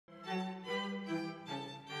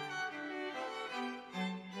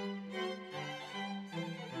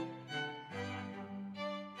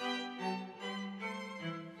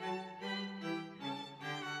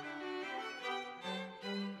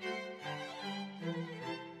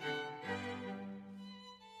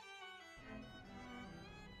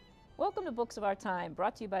Welcome to Books of Our Time,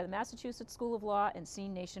 brought to you by the Massachusetts School of Law and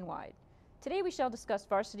seen nationwide. Today we shall discuss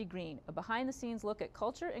Varsity Green, a behind-the-scenes look at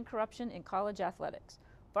culture and corruption in college athletics.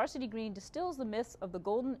 Varsity Green distills the myths of the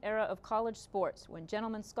golden era of college sports, when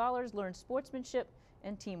gentlemen scholars learned sportsmanship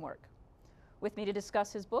and teamwork. With me to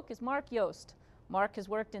discuss his book is Mark Yost. Mark has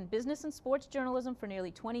worked in business and sports journalism for nearly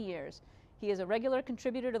 20 years. He is a regular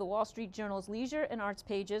contributor to the Wall Street Journal's leisure and arts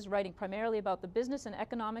pages, writing primarily about the business and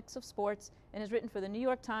economics of sports, and has written for the New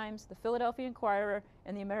York Times, the Philadelphia Inquirer,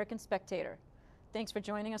 and the American Spectator. Thanks for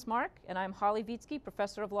joining us, Mark, and I'm Holly Vietzke,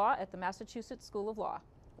 professor of law at the Massachusetts School of Law.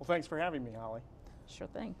 Well, thanks for having me, Holly. Sure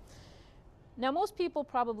thing. Now, most people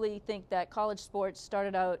probably think that college sports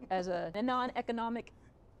started out as a non-economic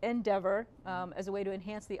endeavor, as a way to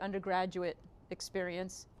enhance the undergraduate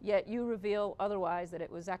experience, yet you reveal otherwise, that it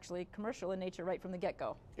was actually commercial in nature right from the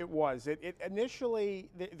get-go. It was. It initially,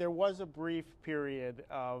 there was a brief period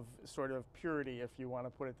of sort of purity, if you want to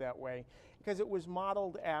put it that way, because it was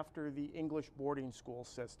modeled after the English boarding school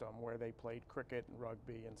system, where they played cricket and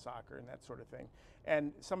rugby and soccer and that sort of thing.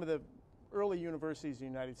 And some of the early universities in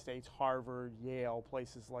the United States, Harvard, Yale,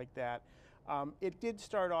 places like that, it did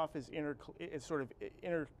start off as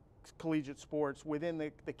intercollegiate sports within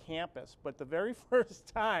the campus, but the very first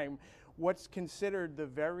time, what's considered the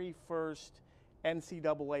very first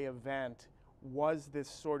NCAA event was this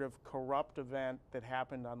sort of corrupt event that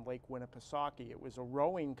happened on Lake Winnipesaukee. It was a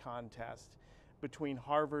rowing contest between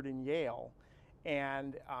Harvard and Yale,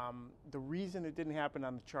 and the reason it didn't happen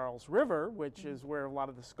on the Charles River, which is where a lot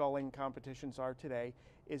of the sculling competitions are today,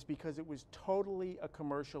 is because it was totally a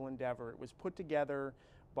commercial endeavor. It was put together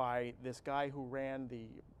by this guy who ran the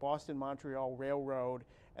Boston-Montreal Railroad,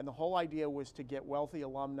 and the whole idea was to get wealthy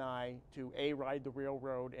alumni to A, ride the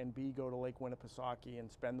railroad, and B, go to Lake Winnipesaukee and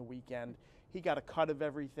spend the weekend. He got a cut of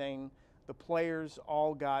everything. The players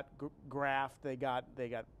all got graft. They got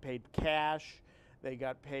paid cash. They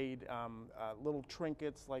got paid little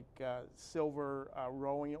trinkets like silver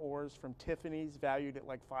rowing oars from Tiffany's, valued at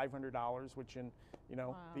like $500, which in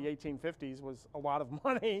the 1850s was a lot of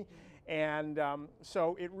money. And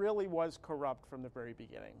so it really was corrupt from the very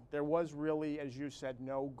beginning. There was really, as you said,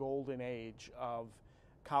 no golden age of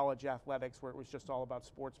college athletics where it was just all about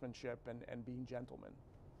sportsmanship and being gentlemen.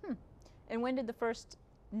 And when did the first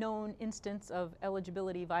known instance of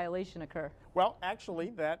eligibility violation occur? Well,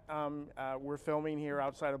 actually, that we're filming here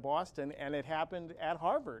outside of Boston, and it happened at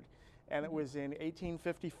Harvard. And it was in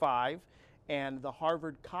 1855, and the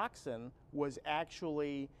Harvard coxswain was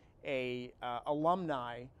actually a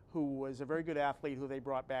alumni who was a very good athlete who they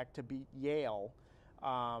brought back to beat Yale.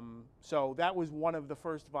 So that was one of the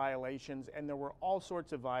first violations, and there were all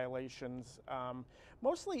sorts of violations,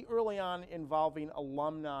 mostly early on involving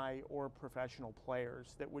alumni or professional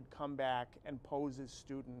players that would come back and pose as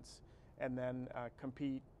students and then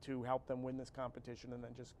compete to help them win this competition and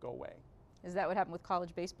then just go away. Is that what happened with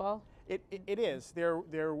college baseball? It is. There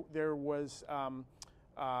was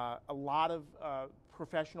a lot of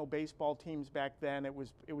professional baseball teams back then. It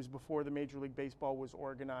was before the Major League Baseball was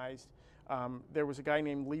organized. There was a guy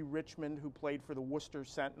named Lee Richmond who played for the Worcester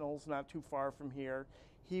Sentinels, not too far from here.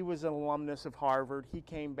 He was an alumnus of Harvard. He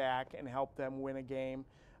came back and helped them win a game.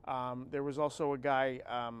 There was also a guy,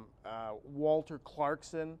 Walter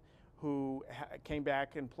Clarkson, who came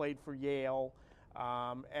back and played for Yale.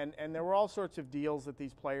 And there were all sorts of deals that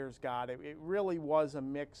these players got. It really was a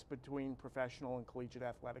mix between professional and collegiate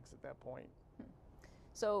athletics at that point.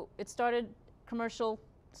 So it started commercially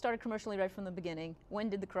right from the beginning. When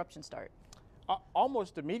did the corruption start?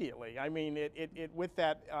 Almost immediately. I mean, with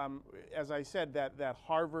that, as I said, that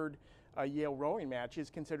Harvard Yale rowing match is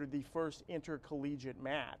considered the first intercollegiate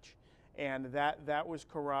match, and that was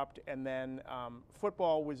corrupt. And then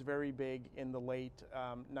football was very big in the late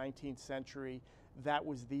 19th century. That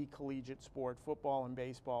was the collegiate sport, football and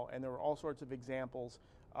baseball, and there were all sorts of examples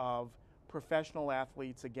of professional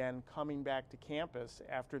athletes, again, coming back to campus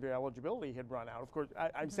after their eligibility had run out. Of course,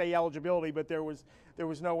 I'd say eligibility, but there was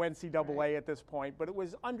no NCAA at this point, but it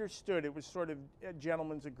was understood. It was sort of a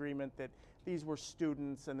gentleman's agreement that these were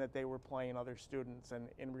students and that they were playing other students, and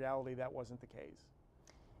in reality, that wasn't the case.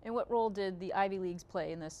 And what role did the Ivy Leagues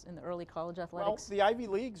play in the early college athletics? Well, the Ivy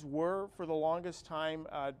Leagues were, for the longest time,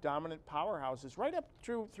 dominant powerhouses, right up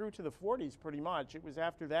through to the 40s, pretty much. It was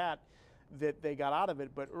after that they got out of it.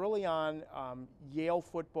 But early on, Yale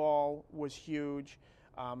football was huge.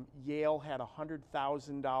 Yale had a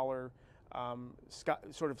 $100,000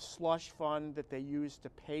 sort of slush fund that they used to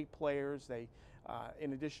pay players. They,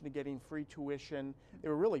 in addition to getting free tuition, they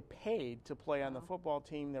were really paid to play on the football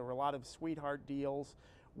team. There were a lot of sweetheart deals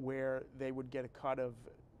where they would get a cut of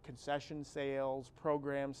concession sales,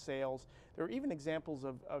 program sales. There are even examples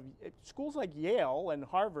of schools like Yale and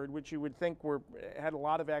Harvard, which you would think had a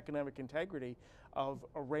lot of academic integrity, of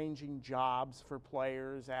arranging jobs for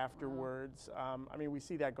players afterwards. I mean, we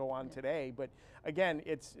see that go on today. But again,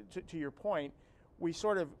 it's to your point,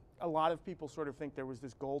 a lot of people sort of think there was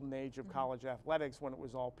this golden age of college athletics when it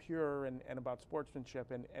was all pure and about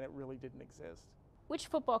sportsmanship, and it really didn't exist. Which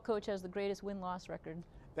football coach has the greatest win-loss record?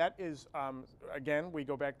 That is, again, we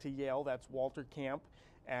go back to Yale. That's Walter Camp.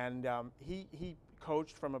 And he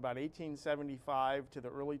coached from about 1875 to the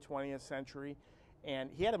early 20th century.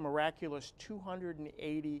 And he had a miraculous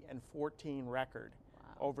 280-14 record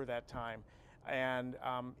over that time. And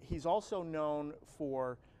he's also known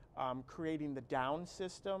for creating the down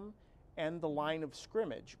system and the line of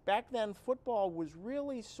scrimmage. Back then, football was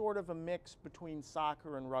really sort of a mix between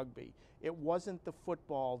soccer and rugby. It wasn't the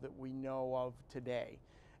football that we know of today.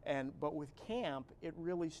 But with Camp, it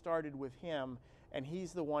really started with him, and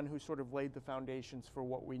he's the one who sort of laid the foundations for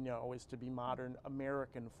what we know is to be modern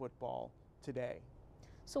American football today.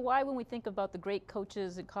 So why, when we think about the great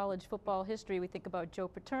coaches in college football history, we think about Joe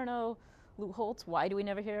Paterno, Lou Holtz, why do we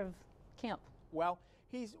never hear of Camp? Well,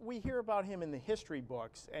 we hear about him in the history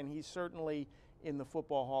books, and he's certainly in the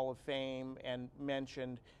Football Hall of Fame and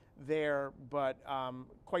mentioned there. But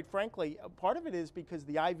quite frankly, part of it is because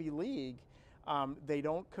the Ivy League, they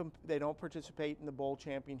don't participate in the Bowl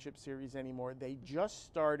Championship Series anymore. They just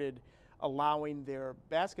started allowing their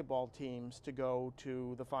basketball teams to go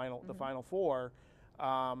to the Final Four.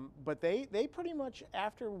 But they pretty much,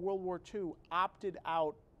 after World War II, opted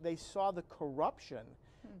out. They saw the corruption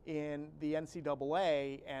in the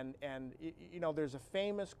NCAA, and you know, there's a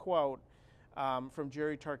famous quote from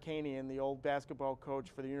Jerry Tarkanian, the old basketball coach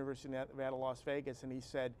for the University of Nevada, Las Vegas, and he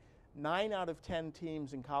said, 9 out of 10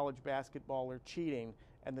 teams in college basketball are cheating,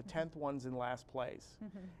 and the 10th one's in last place.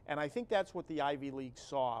 And I think that's what the Ivy League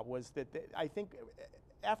saw, was that I think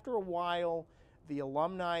after a while, the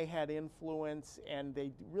alumni had influence, and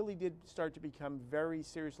they really did start to become very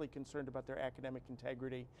seriously concerned about their academic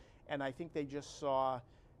integrity. And I think they just saw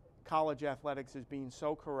college athletics as being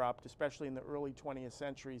so corrupt, especially in the early 20th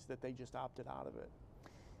centuries, that they just opted out of it.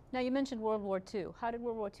 Now, you mentioned World War II. How did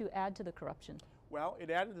World War II add to the corruption? Well, it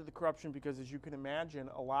added to the corruption because, as you can imagine,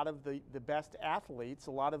 a lot of the best athletes,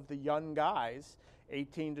 a lot of the young guys,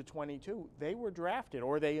 18 to 22, they were drafted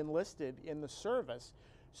or they enlisted in the service.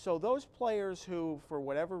 So those players who, for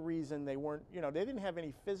whatever reason, they weren't, you know, they didn't have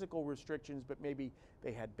any physical restrictions, but maybe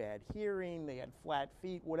they had bad hearing, they had flat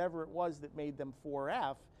feet, whatever it was that made them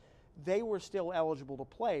 4F, they were still eligible to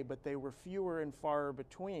play, but they were fewer and far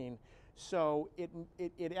between. So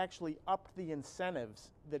it actually upped the incentives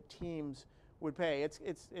that teams would pay. It's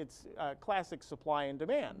classic supply and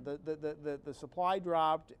demand. The supply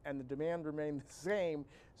dropped and the demand remained the same,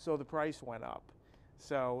 so the price went up.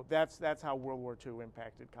 So that's how World War II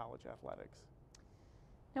impacted college athletics.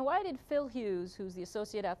 Now, why did Phil Hughes, who's the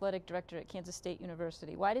Associate Athletic Director at Kansas State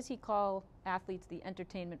University, why does he call athletes the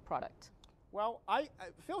entertainment product? Well,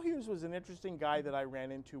 Phil Hughes was an interesting guy that I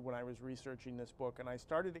ran into when I was researching this book, and I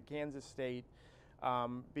started at Kansas State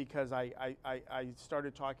because I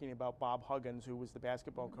started talking about Bob Huggins, who was the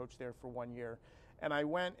basketball coach there for 1 year. And I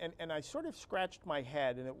went and I sort of scratched my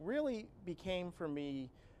head, and it really became for me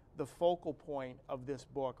the focal point of this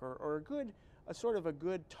book, or a sort of a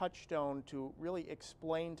good touchstone to really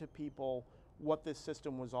explain to people what this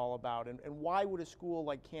system was all about, and why would a school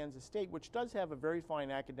like Kansas State, which does have a very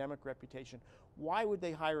fine academic reputation, why would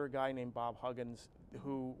they hire a guy named Bob Huggins,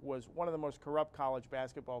 who was one of the most corrupt college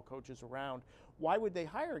basketball coaches around? Why would they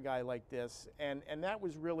hire a guy like this? And that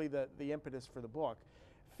was really the impetus for the book.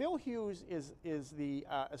 Phil Hughes is the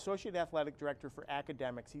Associate Athletic Director for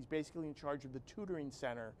Academics. He's basically in charge of the tutoring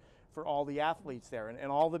center for all the athletes there,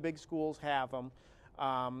 and all the big schools have them.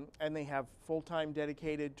 And they have full-time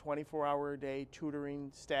dedicated 24-hour-a-day tutoring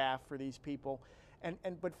staff for these people.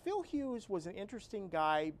 But Phil Hughes was an interesting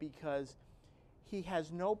guy because he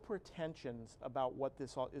has no pretensions about what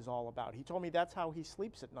this is all about. He told me that's how he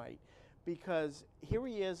sleeps at night, because here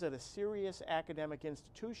he is at a serious academic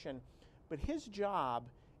institution, but his job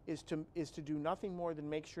is to do nothing more than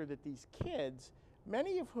make sure that these kids,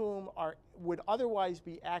 many of whom would otherwise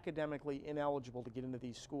be academically ineligible to get into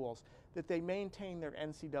these schools, that they maintain their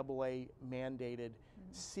NCAA mandated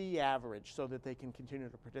C average so that they can continue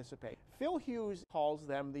to participate. Phil Hughes calls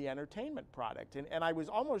them the entertainment product, and I was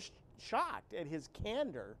almost shocked at his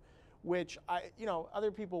candor, which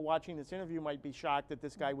other people watching this interview might be shocked that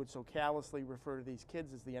this guy would so callously refer to these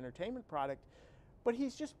kids as the entertainment product. But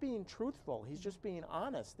he's just being truthful. He's just being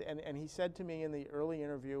honest. And he said to me in the early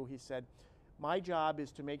interview, he said, My job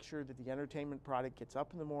is to make sure that the entertainment product gets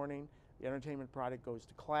up in the morning, the entertainment product goes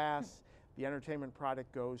to class, the entertainment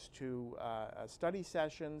product goes to study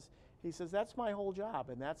sessions. He says, that's my whole job,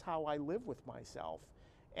 and that's how I live with myself.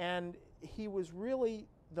 And he was really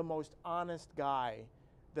the most honest guy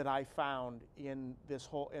that I found in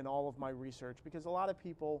all of my research, because a lot of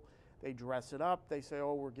people, they dress it up. They say,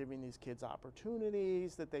 oh, we're giving these kids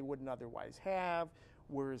opportunities that they wouldn't otherwise have.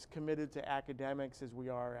 We're as committed to academics as we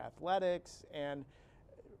are athletics. And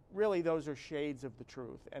really, those are shades of the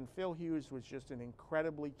truth. And Phil Hughes was just an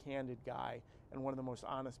incredibly candid guy and one of the most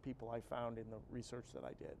honest people I found in the research that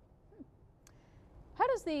I did. How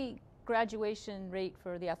does the graduation rate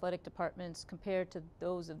for the athletic departments compare to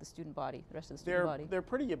those of the student body, the rest of the student body? They're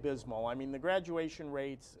pretty abysmal. I mean, the graduation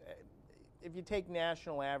rates, if you take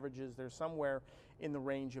national averages, they're somewhere in the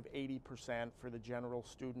range of 80% for the general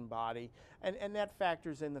student body. And that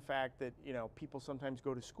factors in the fact that, you know, people sometimes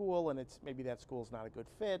go to school and maybe that school's not a good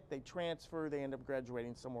fit. They transfer, they end up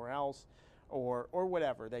graduating somewhere else, or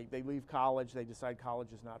whatever. They leave college, they decide college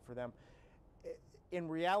is not for them. In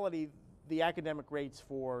reality, the academic rates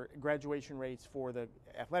for graduation rates for the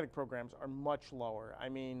athletic programs are much lower. I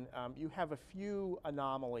mean, you have a few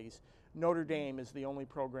anomalies. Notre Dame is the only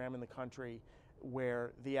program in the country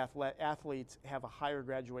where the athletes have a higher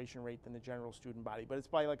graduation rate than the general student body, but it's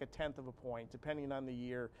by like 1/10 of a point. Depending on the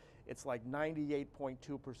year, it's like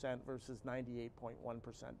 98.2% versus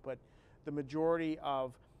 98.1%. But the majority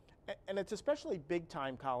of, and it's especially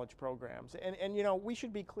big-time college programs. And you know, we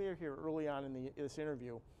should be clear here early on in this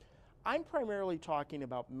interview. I'm primarily talking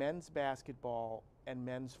about men's basketball and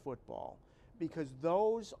men's football, because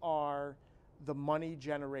those are the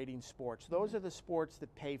money-generating sports. Those are the sports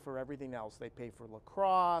that pay for everything else. They pay for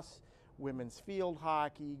lacrosse, women's field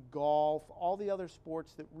hockey, golf, all the other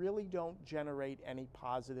sports that really don't generate any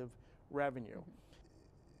positive revenue.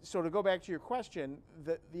 So to go back to your question,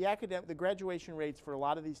 the graduation rates for a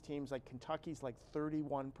lot of these teams, like Kentucky's like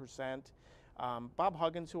 31%. Bob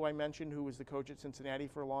Huggins, who I mentioned, who was the coach at Cincinnati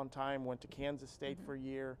for a long time, went to Kansas State for a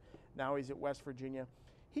year. Now he's at West Virginia.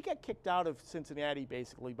 He got kicked out of Cincinnati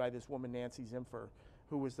basically by this woman, Nancy Zimpher,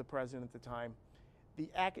 who was the president at the time.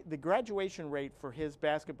 The graduation rate for his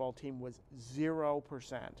basketball team was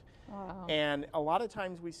 0%. Wow. And a lot of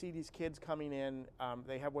times we see these kids coming in,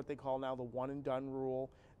 they have what they call now the one and done rule.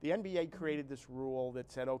 The NBA created this rule that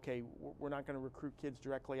said, okay, we're not going to recruit kids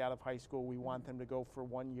directly out of high school. We want them to go for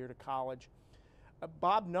 1 year to college.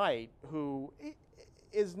 Bob Knight, who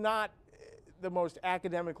is not the most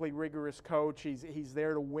academically rigorous coach, he's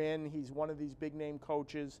there to win. He's one of these big name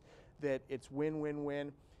coaches that it's win, win,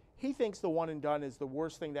 win. He thinks the one and done is the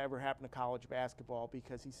worst thing to ever happen to college basketball,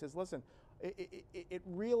 because he says, listen, it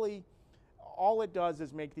really, all it does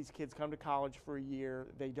is make these kids come to college for a year.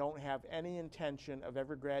 They don't have any intention of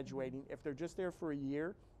ever graduating. If they're just there for a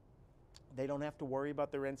year, they don't have to worry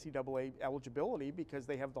about their NCAA eligibility, because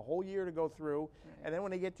they have the whole year to go through. Right. And then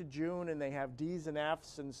when they get to June and they have D's and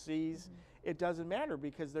F's and C's, it doesn't matter,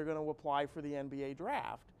 because they're going to apply for the NBA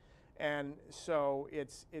draft. And so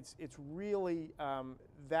it's really,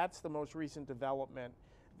 that's the most recent development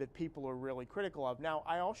that people are really critical of. Now,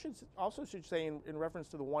 I also should say in reference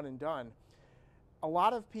to the one and done, a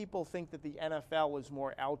lot of people think that the NFL is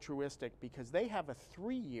more altruistic because they have a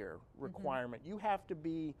 3-year requirement. You have to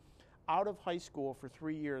be out of high school for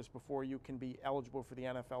 3 years before you can be eligible for the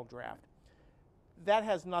NFL draft. That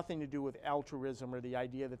has nothing to do with altruism or the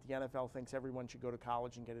idea that the NFL thinks everyone should go to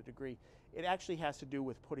college and get a degree. It actually has to do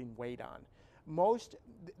with putting weight on. Most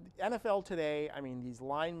NFL today, I mean, these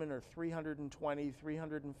linemen are 320,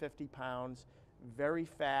 350 pounds, very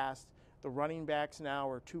fast. The running backs now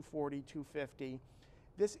are 240, 250.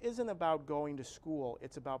 This isn't about going to school.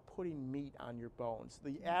 It's about putting meat on your bones.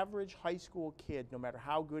 The average high school kid, no matter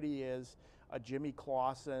how good he is, a Jimmy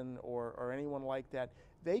Clausen or anyone like that,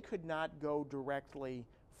 they could not go directly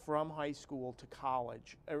from high school to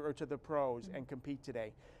college or to the pros and compete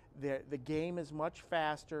today. The game is much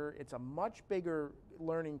faster. It's a much bigger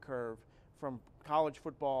learning curve from college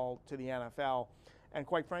football to the NFL. And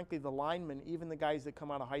quite frankly, the linemen, even the guys that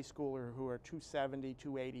come out of high school who are 270,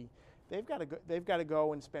 280, they've got to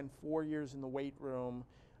go and spend 4 years in the weight room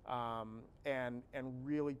and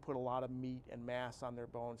really put a lot of meat and mass on their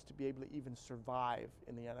bones to be able to even survive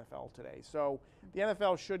in the NFL today. So the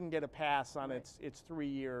NFL shouldn't get a pass on its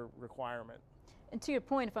 3-year requirement. And to your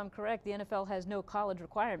point, if I'm correct, the NFL has no college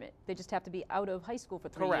requirement. They just have to be out of high school for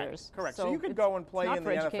 3 years. Correct. So you could go and play in the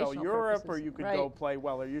NFL Europe, purposes. Or you could go play,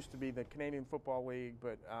 well, there used to be the Canadian Football League,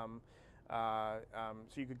 but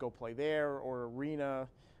so you could go play there, or arena.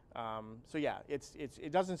 So yeah,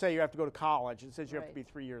 it doesn't say you have to go to college. It says you have to be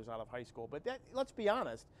 3 years out of high school. But let's be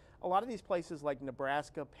honest, a lot of these places like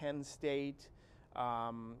Nebraska, Penn State,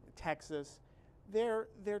 Texas, they're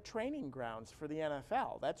training grounds for the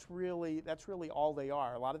NFL. That's really all they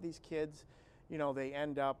are. A lot of these kids, they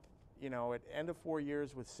end up, at end of 4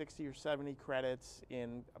 years with 60 or 70 credits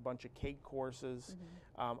in a bunch of cake courses,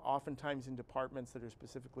 oftentimes in departments that are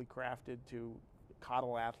specifically crafted to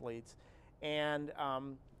coddle athletes. And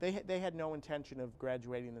they had no intention of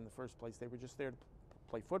graduating in the first place. They were just there to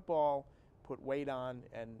play football, put weight on,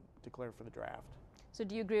 and declare for the draft. So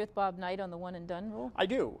do you agree with Bob Knight on the one and done rule? I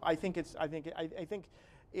do. I think it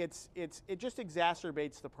just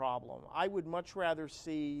exacerbates the problem. I would much rather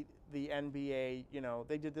see the NBA,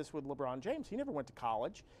 they did this with LeBron James. He never went to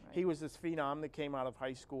college. Right. He was this phenom that came out of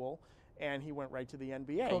high school, and he went right to the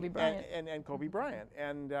NBA. Kobe Bryant. And Kobe Bryant.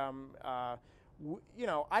 And, I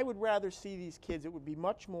would rather see these kids. It would be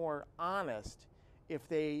much more honest if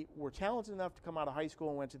they were talented enough to come out of high school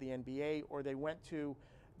and went to the NBA, or they went to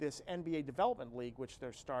this NBA Development League, which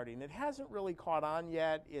they're starting. It hasn't really caught on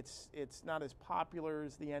yet. It's not as popular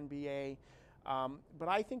as the NBA, but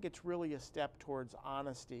I think it's really a step towards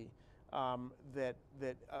honesty, that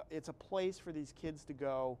it's a place for these kids to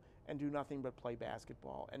go and do nothing but play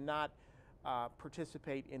basketball and not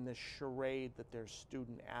participate in this charade that they're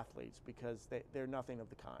student athletes, because they're nothing of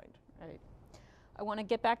the kind. Right. I want to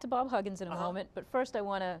get back to Bob Huggins in a moment, but first I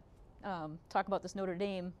want to talk about this Notre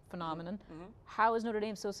Dame phenomenon. How is Notre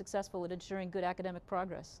Dame so successful at ensuring good academic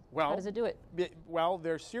progress? Well, how does it do it? Well,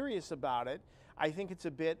 they're serious about it. I think it's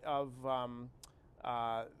a bit of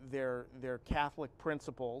their Catholic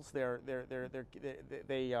principles. A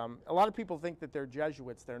lot of people think that they're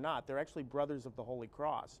Jesuits. They're not. They're actually Brothers of the Holy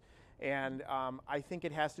Cross, and I think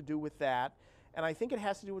it has to do with that. And I think it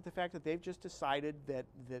has to do with the fact that they've just decided that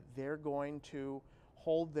they're going to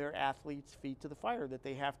hold their athletes' feet to the fire, that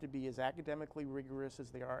they have to be as academically rigorous as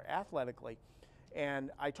they are athletically. And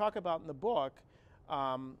I talk about in the book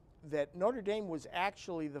that Notre Dame was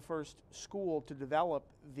actually the first school to develop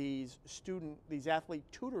these athlete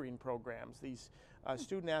tutoring programs, these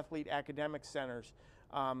student-athlete academic centers.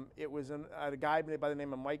 It was a guy by the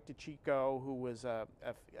name of Mike DeCicco, who was an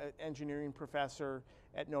engineering professor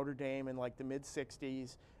at Notre Dame in like the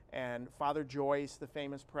mid-'60s, and Father Joyce, the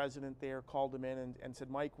famous president there, called him in and said,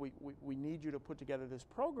 Mike, we need you to put together this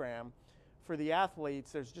program for the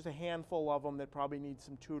athletes. There's just a handful of them that probably need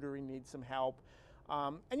some tutoring, need some help.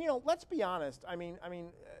 And let's be honest, I mean,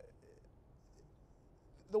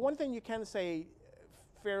 the one thing you can say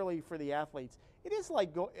fairly for the athletes, it is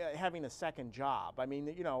like having a second job. I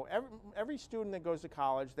mean, every student that goes to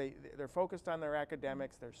college, they're focused on their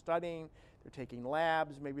academics, they're studying, they're taking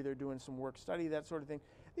labs, maybe they're doing some work study, that sort of thing.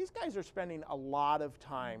 These guys are spending a lot of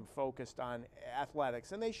time focused on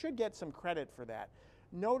athletics, and they should get some credit for that.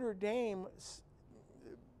 Notre Dame,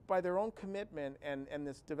 by their own commitment and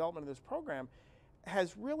this development of this program,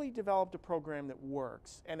 has really developed a program that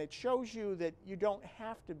works, and it shows you that you don't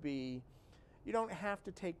have to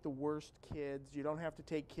take the worst kids. You don't have to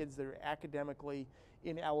take kids that are academically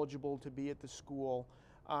ineligible to be at the school.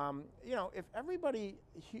 If everybody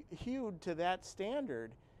hewed to that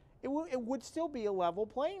standard, it would still be a level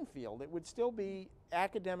playing field. It would still be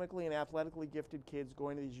academically and athletically gifted kids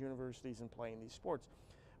going to these universities and playing these sports.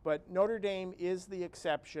 But Notre Dame is the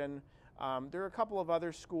exception. There are a couple of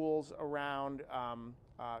other schools around,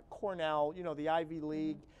 Cornell, the Ivy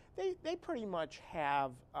League. They pretty much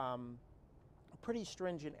have pretty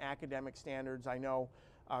stringent academic standards. I know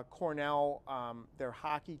Cornell, their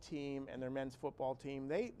hockey team and their men's football team,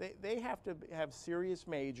 they have to have serious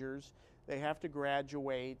majors. They have to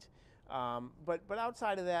graduate. But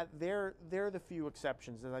outside of that, they're the few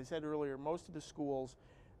exceptions. As I said earlier, most of the schools,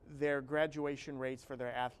 their graduation rates for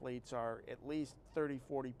their athletes are at least 30,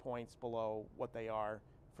 40 points below what they are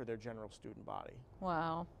for their general student body.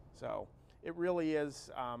 Wow. So it really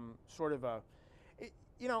is sort of a,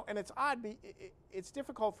 and it's odd, it's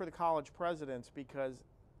difficult for the college presidents because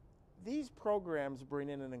these programs bring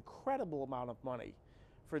in an incredible amount of money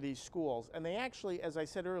for these schools. And they actually, as I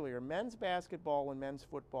said earlier, men's basketball and men's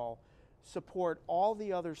football support all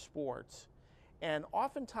the other sports. And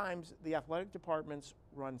oftentimes the athletic departments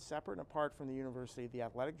run separate and apart from the university. The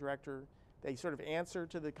athletic director, they sort of answer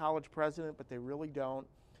to the college president, but they really don't.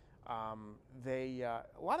 A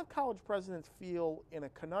lot of college presidents feel in a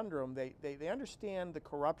conundrum. They understand the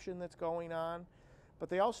corruption that's going on, but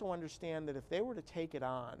they also understand that if they were to take it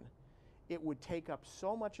on, it would take up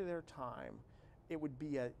so much of their time. It would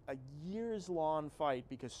be a years-long fight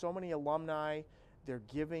because so many alumni, their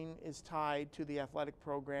giving is tied to the athletic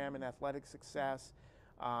program and athletic success.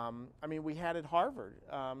 We had at Harvard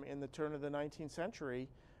in the turn of the 19th century,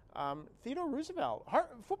 Theodore Roosevelt.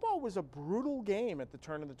 Football was a brutal game at the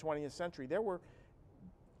turn of the 20th century. There were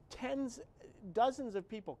dozens of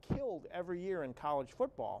people killed every year in college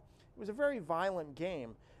football. It was a very violent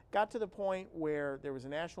game. Got to the point where there was a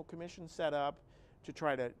national commission set up to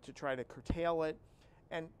try to curtail it,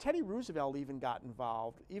 and Teddy Roosevelt even got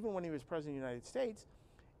involved, even when he was president of the United States,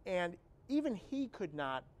 and even he could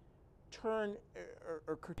not turn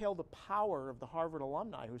or curtail the power of the Harvard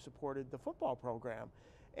alumni who supported the football program.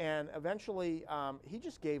 And eventually, he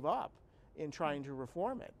just gave up in trying to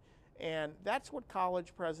reform it. And that's what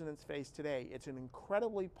college presidents face today. It's an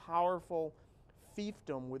incredibly powerful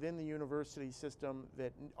fiefdom within the university system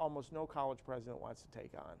that almost no college president wants to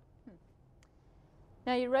take on.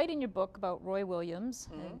 Now, you write in your book about Roy Williams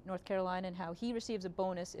in North Carolina and how he receives a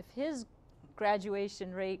bonus if his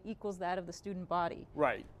graduation rate equals that of the student body.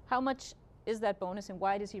 Right. How much is that bonus, and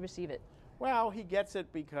why does he receive it? Well, he gets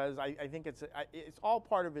it because I think it's all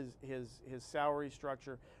part of his salary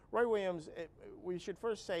structure. Roy Williams, we should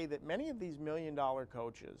first say that many of these $1 million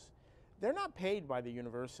coaches, they're not paid by the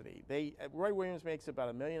university. Roy Williams makes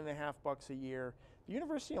about $1.5 million a year. The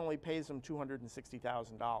university only pays him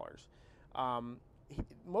 $260,000.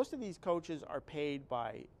 Most of these coaches are paid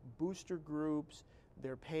by booster groups.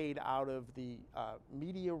 They're paid out of the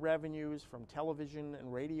media revenues from television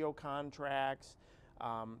and radio contracts.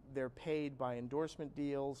 They're paid by endorsement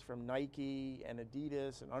deals from Nike and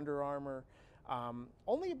Adidas and Under Armour.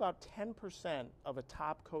 Only about 10% of a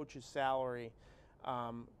top coach's salary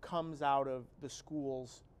comes out of the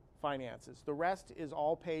school's finances. The rest is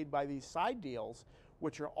all paid by these side deals,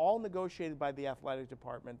 which are all negotiated by the athletic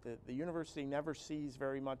department. The university never sees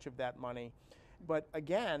very much of that money. But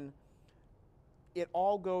again, it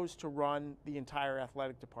all goes to run the entire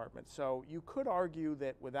athletic department. So you could argue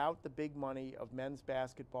that without the big money of men's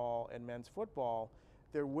basketball and men's football,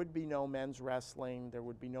 there would be no men's wrestling, there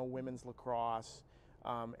would be no women's lacrosse,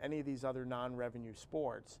 any of these other non-revenue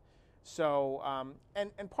sports. So,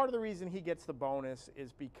 and part of the reason he gets the bonus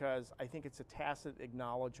is because I think it's a tacit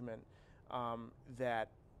acknowledgement that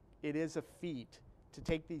it is a feat to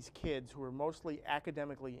take these kids who are mostly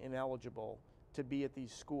academically ineligible to be at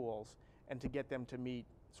these schools and to get them to meet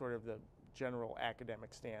sort of the general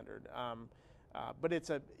academic standard. But it's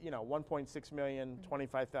a $1.6 million,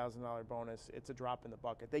 $25,000 bonus. It's a drop in the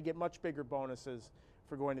bucket. They get much bigger bonuses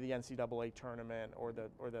for going to the NCAA tournament or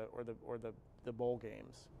the bowl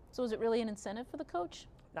games. So is it really an incentive for the coach?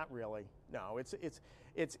 Not really. No,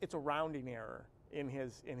 it's a rounding error in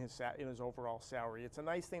his overall salary. It's a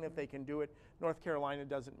nice thing if they can do it. North Carolina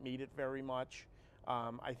doesn't meet it very much.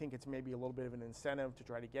 I think it's maybe a little bit of an incentive to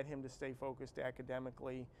try to get him to stay focused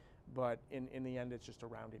academically, but in the end, it's just a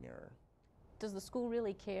rounding error. Does the school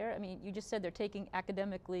really care? I mean, you just said they're taking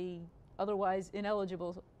academically otherwise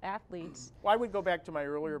ineligible athletes. Well, I would go back to my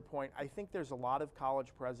earlier point. I think there's a lot of college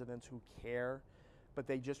presidents who care, but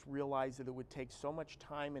they just realize that it would take so much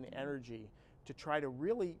time and energy to try to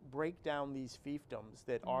really break down these fiefdoms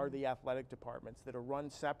that are the athletic departments that are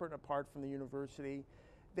run separate and apart from the university.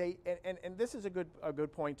 And this is a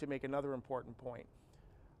good point to make another important point.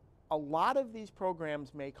 A lot of these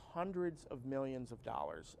programs make hundreds of millions of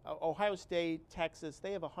dollars. Ohio State, Texas,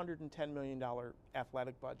 they have a $110 million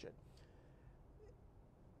athletic budget.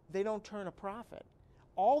 They don't turn a profit.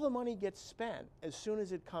 All the money gets spent as soon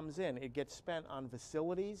as it comes in. It gets spent on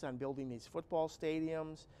facilities, on building these football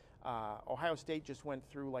stadiums. Ohio State just went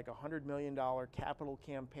through like a $100 million capital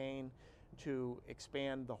campaign to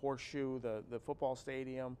expand the horseshoe, the football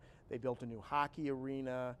stadium. They built a new hockey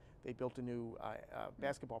arena. They built a new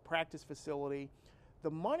basketball practice facility.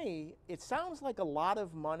 The money, it sounds like a lot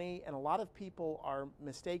of money, and a lot of people are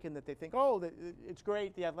mistaken that they think, oh, it's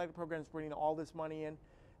great, the athletic program is bringing all this money in.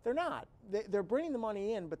 They're not. They're bringing the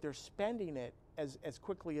money in, but they're spending it as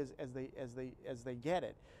quickly as they get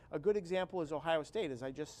it. A good example is Ohio State, as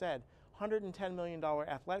I just said, $110 million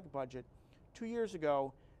athletic budget. 2 years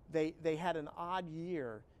ago, they had an odd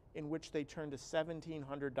year in which they turned a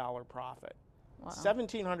 $1,700 profit. Wow.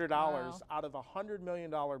 $1,700 out of a $100 million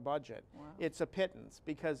budget. Wow. It's a pittance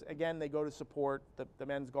because, again, they go to support the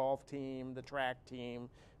men's golf team, the track team,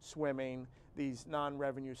 swimming, these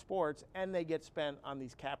non-revenue sports, and they get spent on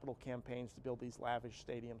these capital campaigns to build these lavish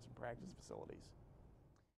stadiums and practice facilities.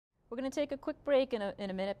 We're going to take a quick break in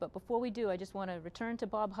a minute, but before we do, I just want to return to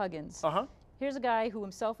Bob Huggins. Here's a guy who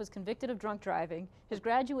himself was convicted of drunk driving. His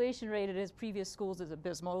graduation rate at his previous schools is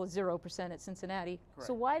abysmal, 0% at Cincinnati. Correct.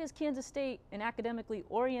 So why does Kansas State, an academically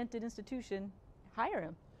oriented institution, hire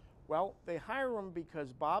him? Well, they hire him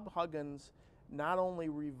because Bob Huggins not only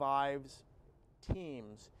revives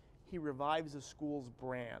teams, he revives the school's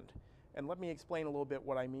brand. And let me explain a little bit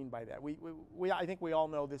what I mean by that. I think we all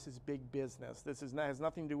know this is big business. This has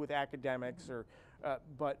nothing to do with academics, or,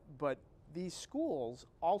 but these schools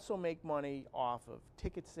also make money off of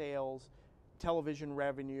ticket sales, television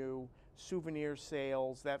revenue, souvenir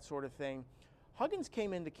sales, that sort of thing. Huggins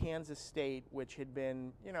came into Kansas State, which had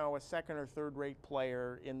been, a second or third rate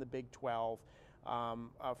player in the Big 12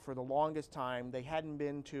 for the longest time. They hadn't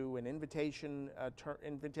been to an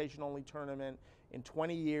invitation-only tournament in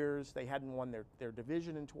 20 years. They hadn't won their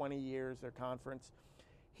division in 20 years, their conference.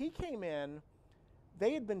 He came in.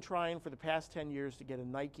 They had been trying for the past 10 years to get a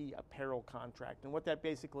Nike apparel contract. And what that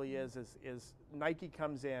basically is Nike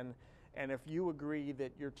comes in, and if you agree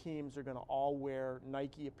that your teams are going to all wear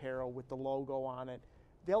Nike apparel with the logo on it,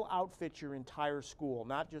 they'll outfit your entire school,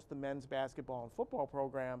 not just the men's basketball and football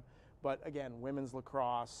program, but again, women's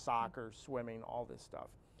lacrosse, soccer, swimming, all this stuff.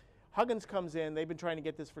 Huggins comes in. They've been trying to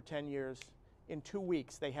get this for 10 years. In 2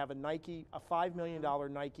 weeks, they have a $5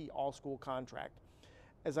 million Nike all-school contract.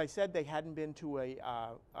 As I said, they hadn't been to a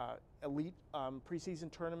elite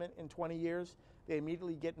preseason tournament in 20 years. They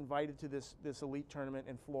immediately get invited to this elite tournament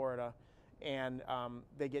in Florida, and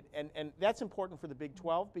they get and that's important for the Big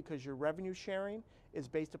 12 because your revenue sharing is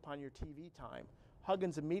based upon your TV time.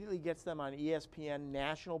 Huggins immediately gets them on ESPN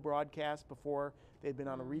national broadcast before they'd been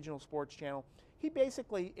on a regional sports channel. He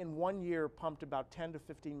basically, in 1 year, pumped about $10 to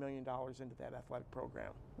 $15 million into that athletic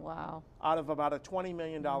program. Wow. Out of about a $20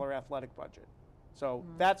 million athletic budget. So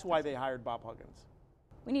that's why they hired Bob Huggins.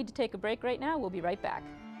 We need to take a break right now. We'll be right back.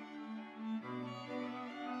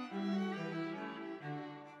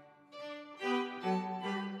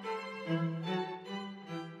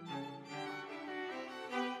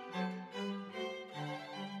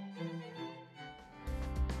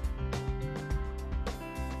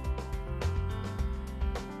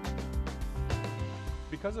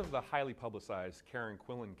 Because of the highly publicized Karen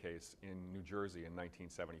Quinlan case in New Jersey in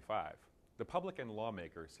 1975, the public and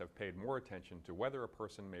lawmakers have paid more attention to whether a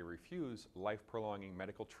person may refuse life-prolonging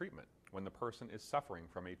medical treatment when the person is suffering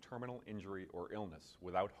from a terminal injury or illness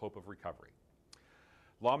without hope of recovery.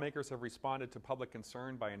 Lawmakers have responded to public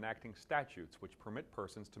concern by enacting statutes which permit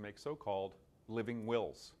persons to make so-called living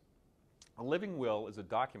wills. A living will is a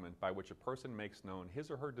document by which a person makes known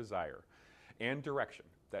his or her desire and direction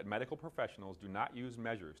that medical professionals do not use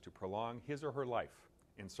measures to prolong his or her life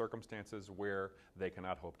in circumstances where they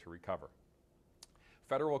cannot hope to recover.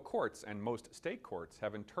 Federal courts and most state courts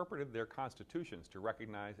have interpreted their constitutions to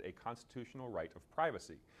recognize a constitutional right of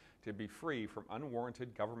privacy, to be free from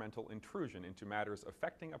unwarranted governmental intrusion into matters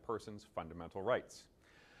affecting a person's fundamental rights.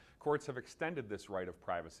 Courts have extended this right of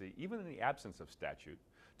privacy, even in the absence of statute,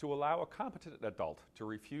 to allow a competent adult to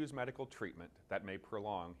refuse medical treatment that may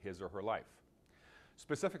prolong his or her life.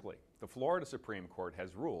 Specifically, the Florida Supreme Court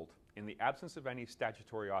has ruled, in the absence of any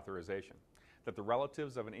statutory authorization, that the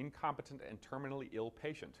relatives of an incompetent and terminally ill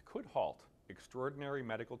patient could halt extraordinary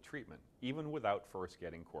medical treatment even without first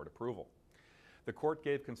getting court approval. The court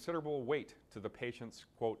gave considerable weight to the patient's,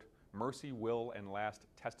 quote, mercy, will, and last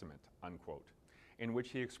testament, unquote, in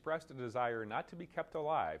which he expressed a desire not to be kept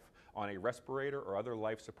alive on a respirator or other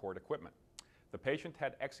life support equipment. The patient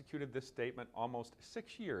had executed this statement almost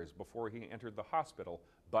 6 years before he entered the hospital,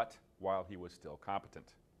 but while he was still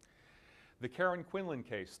competent. The Karen Quinlan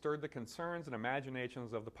case stirred the concerns and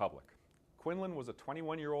imaginations of the public. Quinlan was a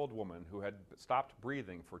 21-year-old woman who had stopped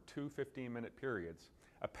breathing for 2 15-minute periods,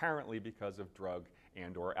 apparently because of drug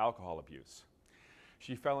and/or alcohol abuse.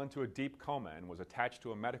 She fell into a deep coma and was attached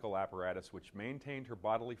to a medical apparatus which maintained her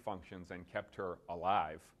bodily functions and kept her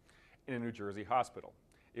alive in a New Jersey hospital.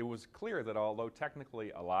 It was clear that although technically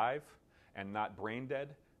alive and not brain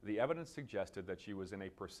dead, the evidence suggested that she was in a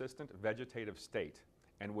persistent vegetative state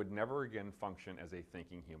and would never again function as a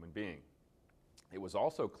thinking human being. It was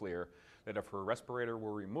also clear that if her respirator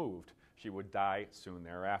were removed, she would die soon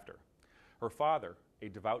thereafter. Her father, a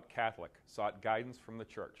devout Catholic, sought guidance from the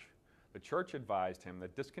church. The church advised him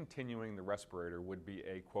that discontinuing the respirator would be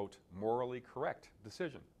a, quote, morally correct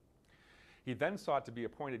decision. He then sought to be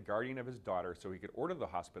appointed guardian of his daughter so he could order the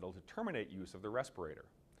hospital to terminate use of the respirator.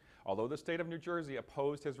 Although the state of New Jersey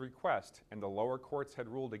opposed his request and the lower courts had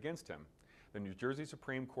ruled against him, the New Jersey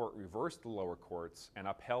Supreme Court reversed the lower courts and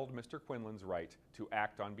upheld Mr. Quinlan's right to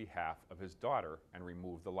act on behalf of his daughter and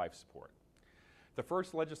remove the life support. The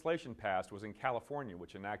first legislation passed was in California,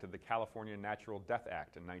 which enacted the California Natural Death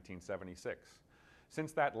Act in 1976.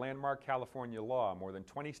 Since that landmark California law, more than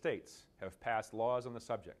 20 states have passed laws on the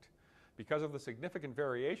subject. Because of the significant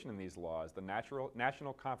variation in these laws, the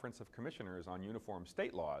National Conference of Commissioners on Uniform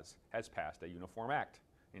State Laws has passed a uniform act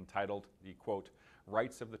entitled the, quote,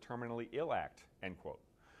 Rights of the Terminally Ill Act, end quote,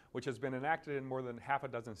 which has been enacted in more than half a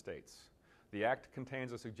dozen states. The act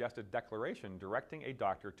contains a suggested declaration directing a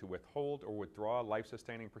doctor to withhold or withdraw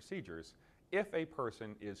life-sustaining procedures if a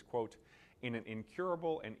person is, quote, in an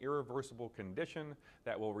incurable and irreversible condition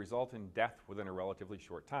that will result in death within a relatively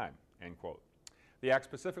short time, end quote. The act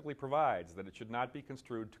specifically provides that it should not be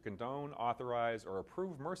construed to condone, authorize, or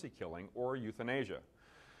approve mercy killing or euthanasia.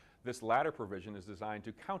 This latter provision is designed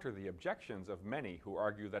to counter the objections of many who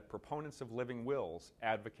argue that proponents of living wills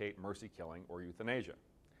advocate mercy killing or euthanasia.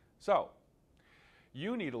 So,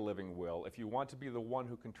 you need a living will if you want to be the one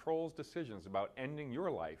who controls decisions about ending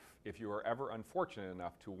your life if you are ever unfortunate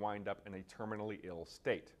enough to wind up in a terminally ill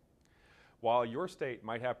state. While your state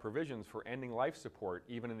might have provisions for ending life support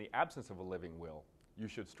even in the absence of a living will, you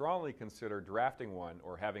should strongly consider drafting one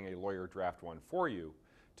or having a lawyer draft one for you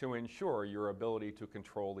to ensure your ability to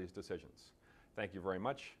control these decisions. Thank you very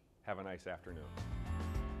much. Have a nice afternoon.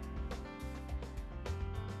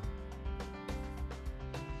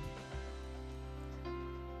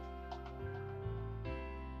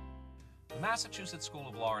 The Massachusetts School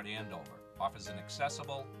of Law at Andover offers an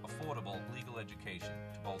accessible, affordable legal education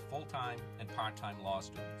to both full-time and part-time law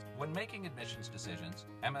students. When making admissions decisions,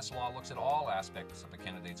 MS Law looks at all aspects of a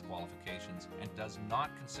candidate's qualifications and does not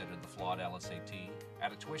consider the flawed LSAT.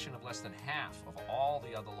 At a tuition of less than half of all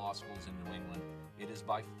the other law schools in New England, it is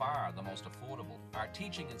by far the most affordable. Our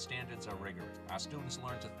teaching and standards are rigorous. Our students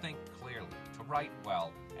learn to think clearly, to write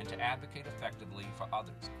well, and to advocate effectively for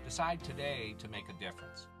others. Decide today to make a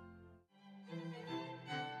difference.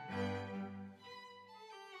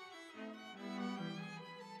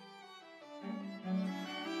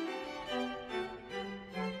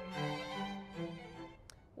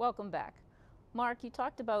 Welcome back. Mark, you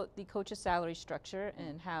talked about the coach's salary structure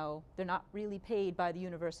and how they're not really paid by the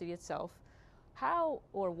university itself. How,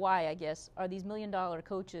 or why, I guess, are these million-dollar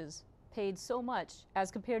coaches paid so much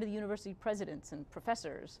as compared to the university presidents and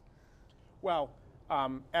professors? Well,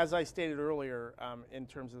 as I stated earlier, in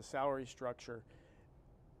terms of the salary structure,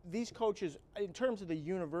 these coaches, in terms of the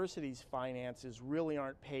university's finances, really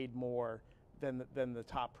aren't paid more than the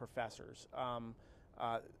top professors.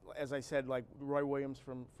 As I said, like Roy Williams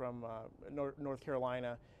from North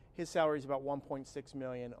Carolina, his salary is about $1.6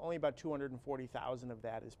 million. Only about $240,000 of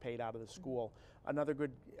that is paid out of the school. Another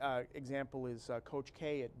good example is Coach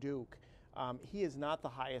K at Duke. He is not the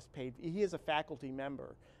highest paid. He is a faculty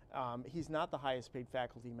member. He's not the highest paid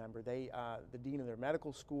faculty member. The dean of their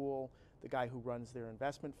medical school, the guy who runs their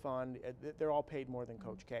investment fund, they're all paid more than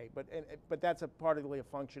Coach K. But that's partly a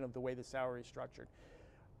function of the way the salary is structured.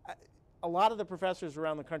 A lot of the professors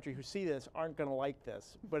around the country who see this aren't going to like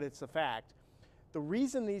this, but it's a fact. The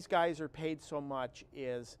reason these guys are paid so much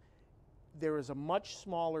is there is a much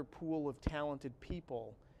smaller pool of talented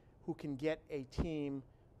people who can get a team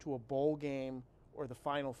to a bowl game or the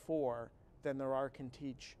Final Four than there are can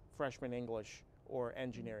teach freshman English or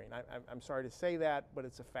engineering. I'm sorry to say that, but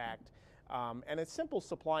it's a fact. And it's simple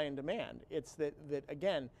supply and demand. It's that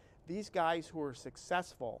again, these guys who are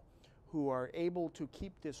successful, who are able to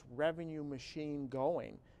keep this revenue machine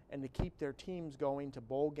going and to keep their teams going to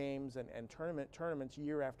bowl games and tournaments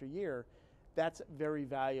year after year, that's very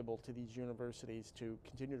valuable to these universities to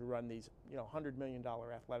continue to run these $100 million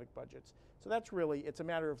athletic budgets. So that's really, it's a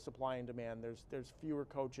matter of supply and demand. There's fewer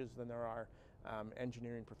coaches than there are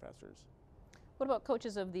engineering professors. What about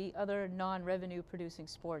coaches of the other non-revenue producing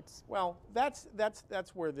sports? Well, that's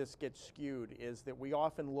where this gets skewed, is that we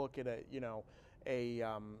often look at a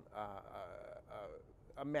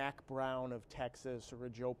Mac Brown of Texas or a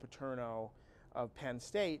Joe Paterno of Penn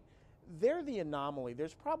State. They're the anomaly.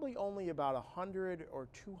 There's probably only about 100 or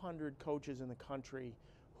 200 coaches in the country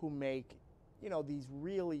who make, these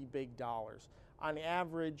really big dollars. On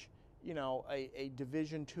average, a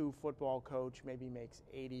Division II football coach maybe makes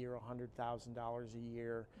 $80,000 or $100,000 a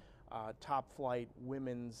year. Top flight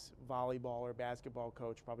women's volleyball or basketball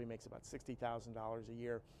coach probably makes about $60,000 a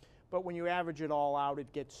year. But when you average it all out,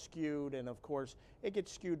 it gets skewed, and of course, it gets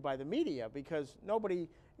skewed by the media because nobody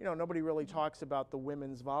really talks about the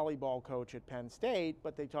women's volleyball coach at Penn State,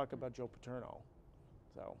 but they talk about Joe Paterno.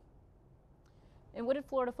 So. And what did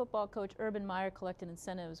Florida football coach Urban Meyer collect in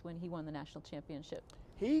incentives when he won the national championship?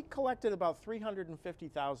 He collected about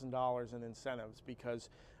 $350,000 in incentives because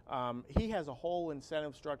he has a whole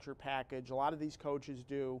incentive structure package. A lot of these coaches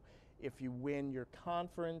do. If you win your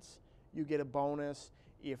conference, you get a bonus.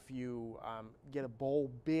 If you get a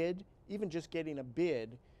bowl bid, even just getting a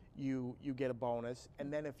bid, you get a bonus.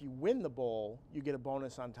 And then if you win the bowl, you get a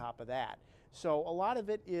bonus on top of that. So a lot of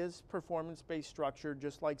it is performance-based structure,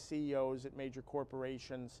 just like CEOs at major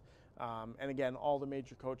corporations. And again, all the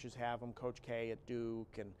major coaches have them. Coach K at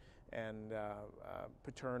Duke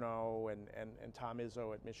Paterno and Tom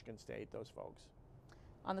Izzo at Michigan State, those folks.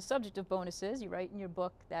 On the subject of bonuses, you write in your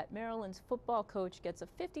book that Maryland's football coach gets a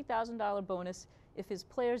 $50,000 bonus if his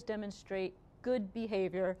players demonstrate good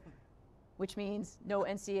behavior, which means no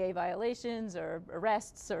NCAA violations or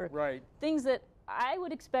arrests or things that I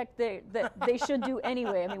would expect that they should do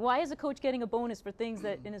anyway. I mean, why is a coach getting a bonus for things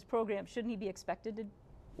that in his program shouldn't he be expected to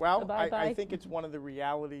abide by? I think it's one of the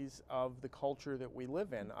realities of the culture that we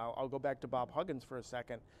live in. I'll go back to Bob Huggins for a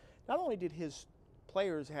second. Not only did his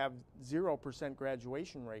players have 0%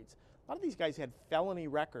 graduation rates, a lot of these guys had felony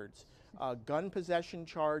records, gun possession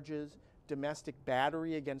charges, domestic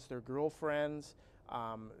battery against their girlfriends.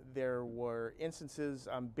 There were instances,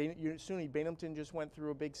 SUNY Binghamton just went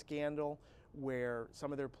through a big scandal where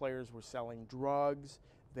some of their players were selling drugs.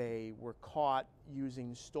 They were caught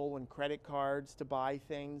using stolen credit cards to buy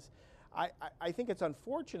things. I think it's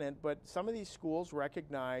unfortunate, but some of these schools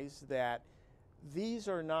recognize that these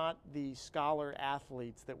are not the scholar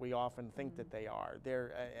athletes that we often think that they are.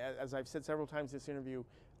 They're, as I've said several times in this interview,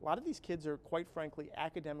 a lot of these kids are, quite frankly,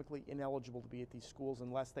 academically ineligible to be at these schools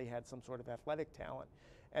unless they had some sort of athletic talent.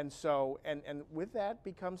 And so, and with that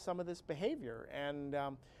becomes some of this behavior. And,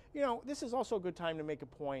 you know, this is also a good time to make a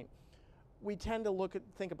point. We tend to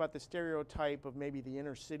think about the stereotype of maybe the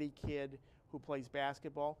inner city kid who plays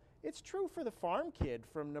basketball. It's true for the farm kid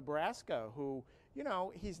from Nebraska who, you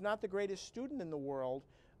know, he's not the greatest student in the world,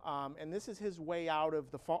 and this is his way out of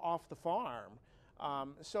off the farm.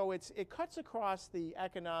 So it cuts across the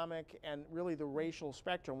economic and really the racial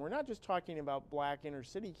spectrum. We're not just talking about black inner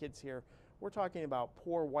city kids here. We're talking about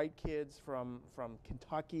poor white kids from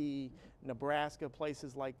Kentucky, Nebraska,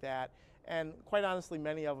 places like that. And quite honestly,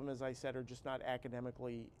 many of them, as I said, are just not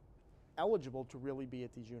academically eligible to really be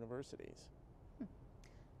at these universities.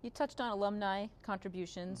 You touched on alumni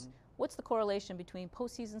contributions. What's the correlation between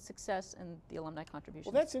postseason success and the alumni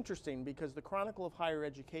contributions? Well, that's interesting because the Chronicle of Higher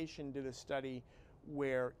Education did a study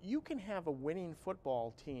where you can have a winning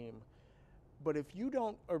football team, but if you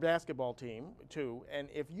don't, or basketball team too, and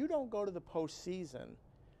if you don't go to the postseason,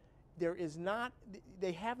 there is not,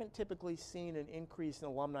 they haven't typically seen an increase in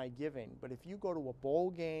alumni giving, but if you go to a bowl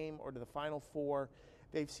game or to the Final Four,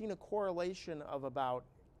 they've seen a correlation of about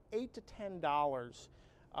 $8 to $10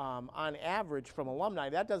 on average from alumni.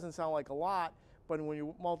 That doesn't sound like a lot, but when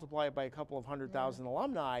you multiply it by a couple of 100,000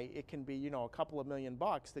 alumni, it can be, you know, a couple of $1 million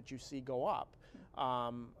that you see go up.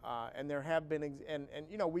 And there have been, and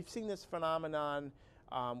you know, we've seen this phenomenon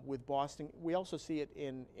with Boston. We also see it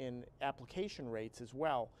in application rates as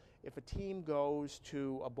well. If a team goes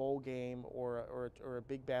to a bowl game or a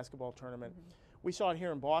big basketball tournament, we saw it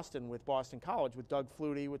here in Boston with Boston College, with Doug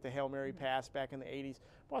Flutie, with the Hail Mary pass back in the 80s.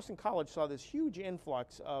 Boston College saw this huge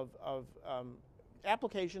influx of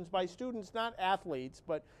applications by students, not athletes,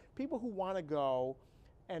 but people who want to go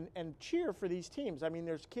and cheer for these teams. I mean,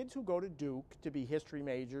 there's kids who go to Duke to be history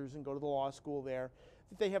majors and go to the law school there.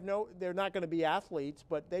 They're not going to be athletes,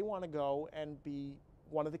 but they want to go and be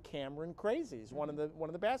one of the Cameron crazies, one of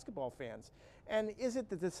the basketball fans. And is it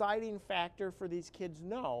the deciding factor for these kids?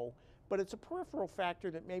 No. But it's a peripheral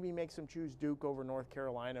factor that maybe makes them choose Duke over North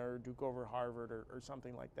Carolina or Duke over Harvard or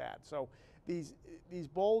something like that. So these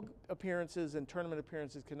bowl appearances and tournament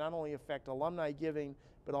appearances can not only affect alumni giving,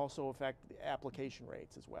 but also affect application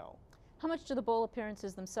rates as well. How much do the bowl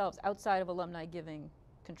appearances themselves, outside of alumni giving,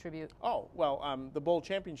 contribute? Oh, well, the Bowl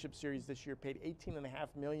Championship Series this year paid $18.5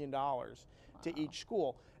 million to each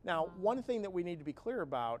school. Now, one thing that we need to be clear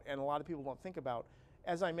about, and a lot of people don't think about,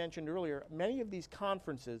 as I mentioned earlier, many of these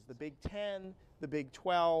conferences, the Big 10, the Big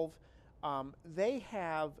 12, they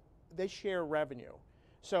share revenue.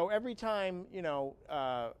 So every time, you know,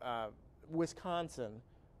 Wisconsin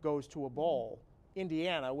goes to a bowl,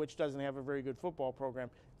 Indiana, which doesn't have a very good football program,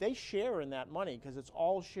 they share in that money because it's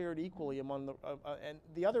all shared equally among the, and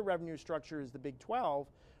the other revenue structure is the Big 12,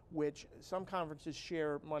 which some conferences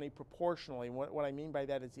share money proportionally. What I mean by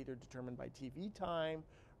that is either determined by TV time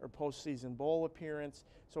or postseason bowl appearance.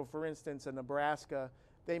 So for instance, in Nebraska,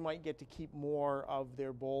 they might get to keep more of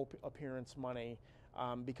their bowl appearance money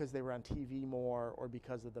because they were on TV more or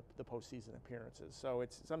because of the postseason appearances. So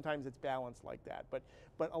sometimes it's balanced like that. But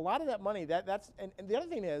a lot of that money, that's and the other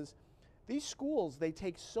thing is, these schools, they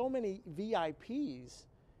take so many VIPs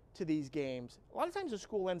to these games. A lot of times the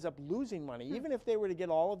school ends up losing money. Even if they were to get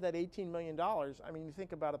all of that $18 million, I mean, you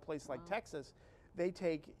think about a place like Texas, they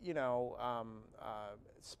take, you know,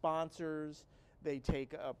 sponsors, they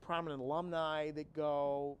take prominent alumni that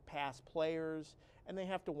go, past players, and they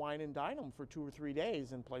have to wine and dine them for 2 or 3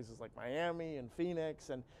 days in places like Miami and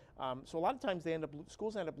Phoenix. And so a lot of times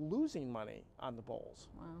schools end up losing money on the bowls.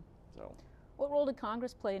 Wow. So. What role did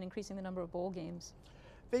Congress play in increasing the number of bowl games?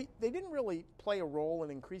 They didn't really play a role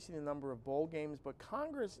in increasing the number of bowl games, but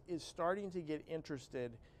Congress is starting to get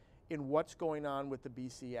interested in what's going on with the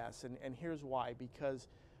BCS, and here's why. Because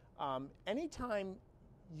anytime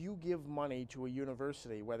you give money to a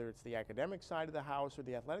university, whether it's the academic side of the house or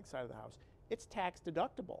the athletic side of the house, it's tax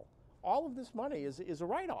deductible. All of this money is a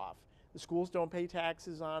write-off. The schools don't pay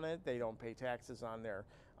taxes on it. They don't pay taxes on their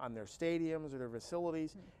stadiums or their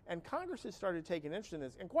facilities. And Congress has started taking interest in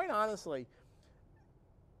this. And quite honestly,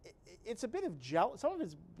 it's a bit of some of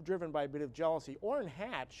it's driven by a bit of jealousy. Orrin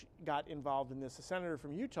Hatch got involved in this, a senator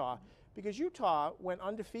from Utah, because Utah went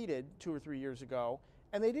undefeated 2 or 3 years ago,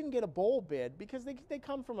 and they didn't get a bowl bid because they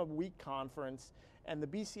come from a weak conference, and the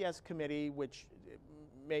BCS committee, which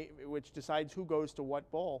decides who goes to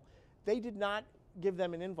what bowl, they did not give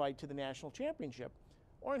them an invite to the national championship.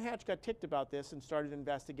 Orrin Hatch got ticked about this and started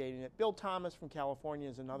investigating it. Bill Thomas from California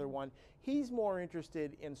is another one. He's more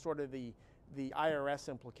interested in sort of the IRS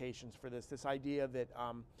implications for this idea that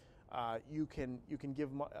you can give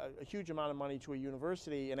a huge amount of money to a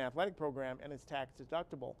university, an athletic program, and it's tax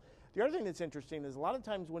deductible. The other thing that's interesting is a lot of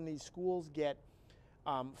times when these schools get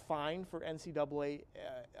fined for NCAA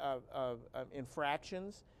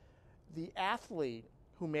infractions, the athlete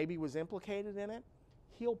who maybe was implicated in it,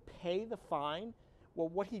 he'll pay the fine. Well,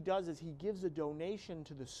 what he does is he gives a donation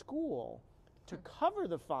to the school to cover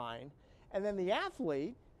the fine, and then the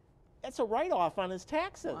athlete, that's a write-off on his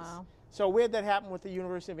taxes. Wow. So we had that happen with the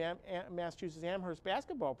University of Massachusetts Amherst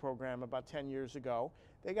basketball program about 10 years ago.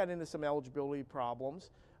 They got into some eligibility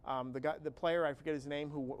problems. The player, I forget his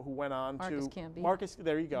name, who went on Marcus,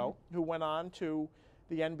 there you go, who went on to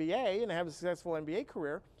the NBA and have a successful NBA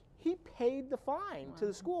career. He paid the fine to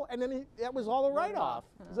the school, and then that was all a write-off.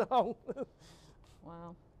 So,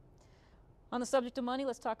 wow. On the subject of money,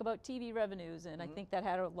 let's talk about TV revenues, and I think that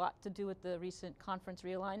had a lot to do with the recent conference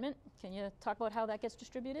realignment. Can you talk about how that gets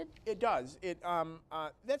distributed? It does.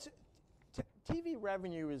 TV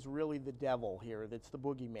revenue is really the devil here. That's the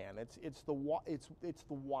boogeyman. It's the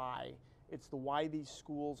why. It's the why these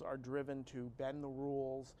schools are driven to bend the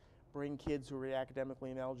rules, bring kids who are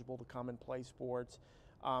academically ineligible to come and play sports,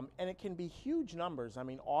 and it can be huge numbers. I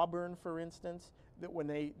mean, Auburn, for instance, that when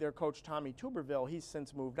their coach Tommy Tuberville, he's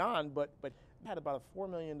since moved on, but had about a $4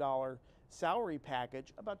 million salary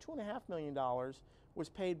package. About $2.5 million was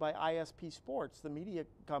paid by ISP Sports, the media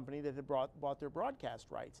company that had bought their broadcast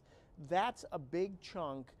rights. That's a big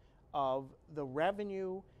chunk of the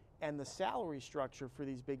revenue and the salary structure for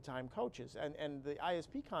these big-time coaches. And the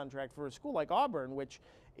ISP contract for a school like Auburn, which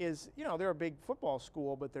is, they're a big football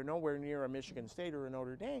school, but they're nowhere near a Michigan State or a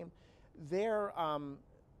Notre Dame.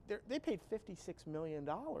 They paid $56 million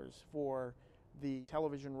for the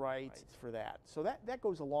television rights for that. So that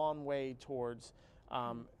goes a long way towards,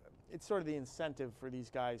 it's sort of the incentive for these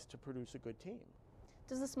guys to produce a good team.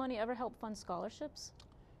 Does this money ever help fund scholarships?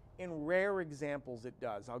 In rare examples, it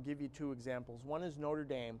does. I'll give you 2 examples. One is Notre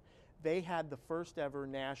Dame. They had the first ever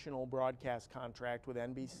national broadcast contract with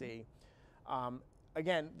NBC.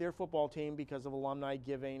 Again, their football team, because of alumni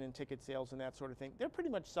giving and ticket sales and that sort of thing, they're pretty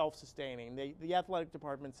much self-sustaining. The athletic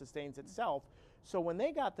department sustains itself. So when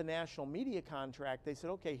they got the national media contract, they said,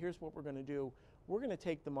 okay, here's what we're going to do. We're going to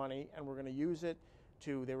take the money and we're going to use it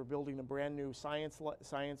they were building a brand new science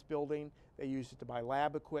building. They used it to buy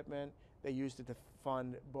lab equipment. They used it to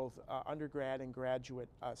fund both undergrad and graduate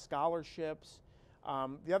scholarships.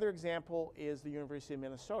 The other example is the University of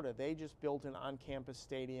Minnesota. They just built an on-campus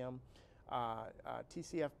stadium.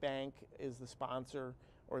 TCF Bank is the sponsor,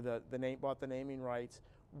 or bought the naming rights.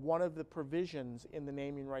 One of the provisions in the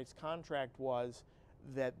naming rights contract was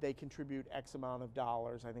that they contribute X amount of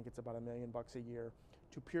dollars, I think it's about $1 million a year,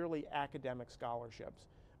 to purely academic scholarships.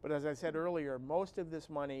 But as I said earlier, most of this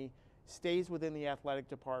money stays within the athletic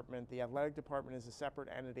department. The athletic department is a separate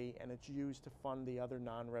entity, and it's used to fund the other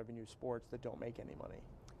non-revenue sports that don't make any money.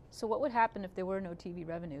 So what would happen if there were no TV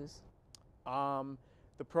revenues?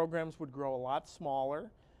 The programs would grow a lot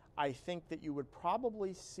smaller. I think that you would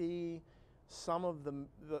probably see some of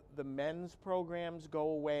the men's programs go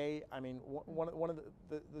away. I mean, one of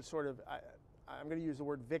the sort of, I'm going to use the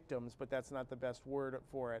word victims, but that's not the best word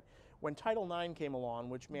for it. When Title IX came along,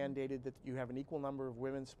 which mandated that you have an equal number of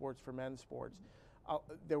women's sports for men's sports,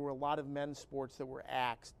 there were a lot of men's sports that were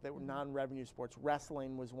axed, that were non-revenue sports.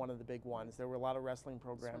 Wrestling was one of the big ones. There were a lot of wrestling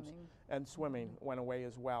programs. And swimming went away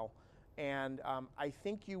as well. And I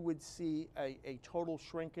think you would see a total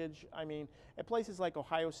shrinkage. I mean, at places like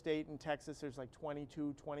Ohio State and Texas, there's like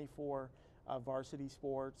 22, 24 varsity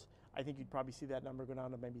sports. I think you'd probably see that number go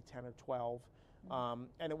down to maybe 10 or 12. And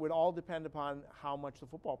it would all depend upon how much the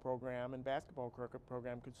football program and basketball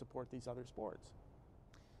program could support these other sports.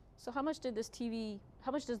 So how much does this TV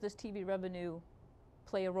revenue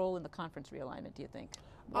play a role in the conference realignment, do you think?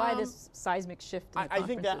 Why this seismic shift in the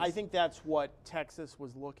conferences? I think that's what Texas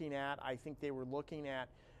was looking at. I think they were looking at,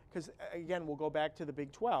 because again, we'll go back to the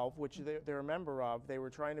Big 12, which they're a member of. They were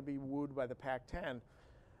trying to be wooed by the Pac-10.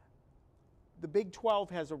 The Big 12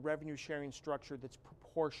 has a revenue sharing structure that's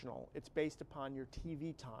proportional. It's based upon your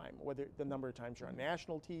TV time, whether the number of times you're on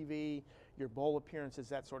national TV, your bowl appearances,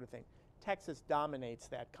 that sort of thing. Texas dominates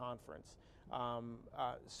that conference.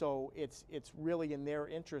 So it's really in their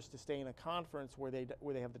interest to stay in a conference where they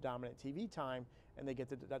have the dominant TV time and they get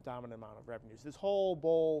the dominant amount of revenues. This whole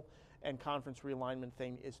bowl and conference realignment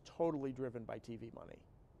thing is totally driven by TV money.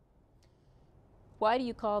 Why do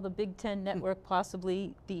you call the Big Ten Network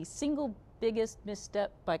possibly the single biggest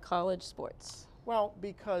misstep by college sports? Well,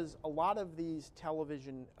 because a lot of these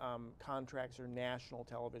television contracts are national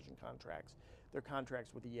television contracts. They're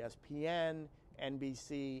contracts with ESPN,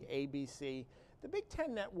 NBC, ABC. The Big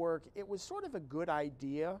Ten Network, it was sort of a good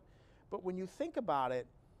idea, but when you think about it,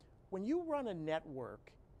 when you run a network,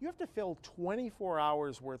 you have to fill 24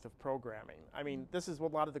 hours worth of programming. I mean, this is a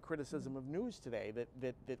lot of the criticism of news today,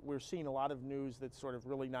 that we're seeing a lot of news that's sort of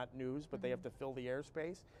really not news, but they have to fill the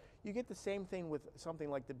airspace. You get the same thing with something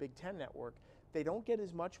like the Big Ten Network. They don't get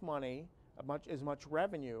as much money, as much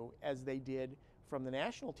revenue as they did from the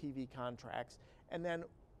national TV contracts. And then,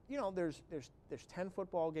 you know, there's 10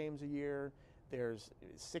 football games a year, there's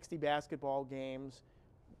 60 basketball games.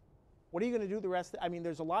 What are you going to do the rest? I mean,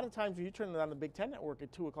 there's a lot of times when you turn it on the Big Ten Network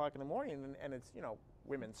at 2 o'clock in the morning, and it's, you know,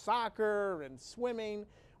 women's soccer and swimming,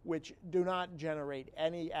 which do not generate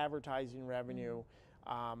any advertising revenue.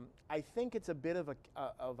 I think it's a bit of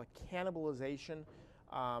a cannibalization,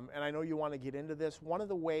 and I know you want to get into this. One of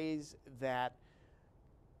the ways that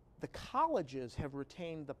the colleges have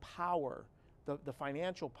retained the power, the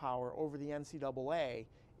financial power over the NCAA,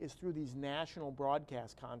 is through these national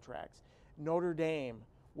broadcast contracts. Notre Dame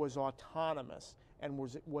was autonomous and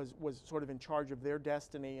was sort of in charge of their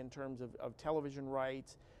destiny in terms of television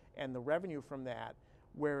rights and the revenue from that.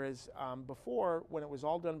 Whereas before, when it was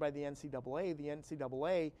all done by the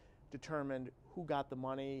NCAA determined who got the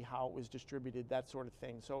money, how it was distributed, that sort of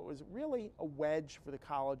thing. So it was really a wedge for the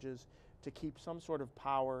colleges to keep some sort of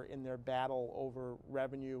power in their battle over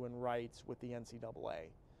revenue and rights with the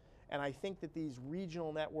NCAA. And I think that these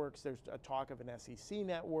regional networks, there's a talk of an SEC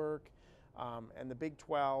network, and the Big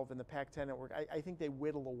 12 and the Pac-10 network, I think they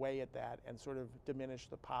whittle away at that and sort of diminish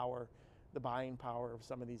the power, the buying power of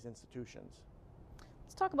some of these institutions.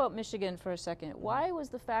 Let's talk about Michigan for a second. Why was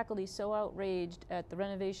the faculty so outraged at the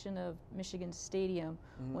renovation of Michigan Stadium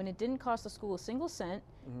when it didn't cost the school a single cent,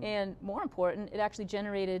 and more important, it actually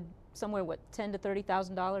generated somewhere, what, $10,000 to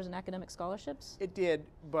 $30,000 in academic scholarships? It did,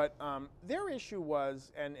 but their issue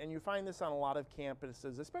was, and you find this on a lot of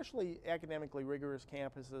campuses, especially academically rigorous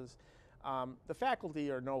campuses, the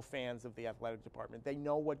faculty are no fans of the athletic department. They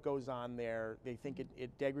know what goes on there. They think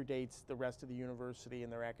it degrades the rest of the university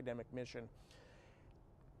and their academic mission.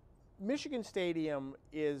 Michigan Stadium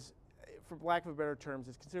is, for lack of better terms,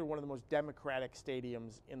 is considered one of the most democratic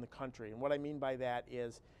stadiums in the country. And what I mean by that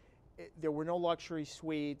is there were no luxury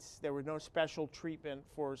suites, there was no special treatment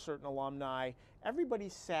for certain alumni. Everybody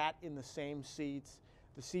sat in the same seats.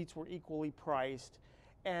 The seats were equally priced.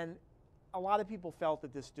 And a lot of people felt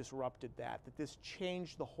that this disrupted that this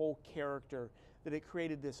changed the whole character, that it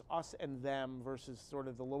created this us and them versus sort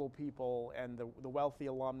of the little people and the wealthy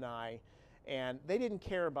alumni. And they didn't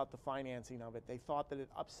care about the financing of it. They thought that it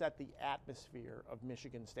upset the atmosphere of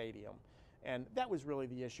Michigan Stadium. And that was really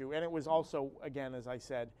the issue. And it was also, again, as I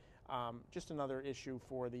said, just another issue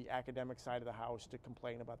for the academic side of the house to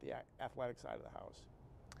complain about the athletic side of the house.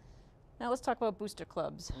 Now let's talk about booster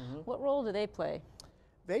clubs. What role do they play?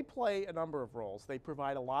 They play a number of roles. They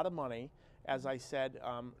provide a lot of money. As I said,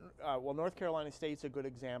 well, North Carolina State's a good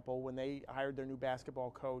example. When they hired their new basketball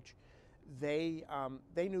coach, they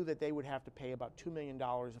knew that they would have to pay about $2 million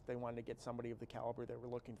if they wanted to get somebody of the caliber they were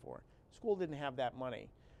looking for. School didn't have that money.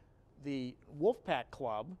 The Wolfpack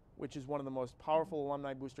Club, which is one of the most powerful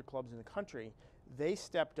alumni booster clubs in the country, they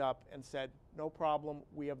stepped up and said, no problem,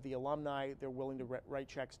 we have the alumni, they're willing to write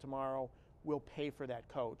checks tomorrow, we'll pay for that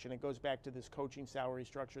coach. And it goes back to this coaching salary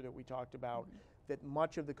structure that we talked about, that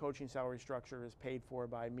much of the coaching salary structure is paid for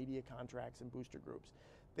by media contracts and booster groups.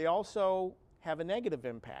 They also have a negative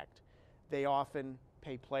impact. They often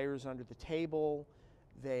pay players under the table.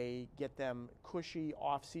 They get them cushy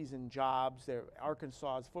off-season jobs.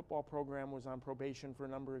 Arkansas's football program was on probation for a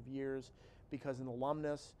number of years because an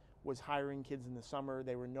alumnus was hiring kids in the summer.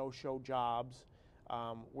 They were no-show jobs.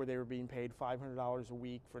 where they were being paid $500 a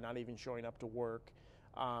week for not even showing up to work.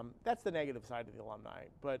 That's the negative side of the alumni.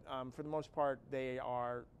 But for the most part, they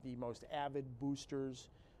are the most avid boosters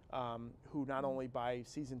who not only buy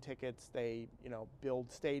season tickets, they build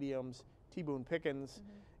stadiums. T. Boone Pickens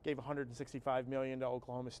gave $165 million to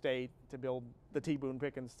Oklahoma State to build the T. Boone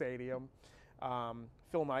Pickens Stadium.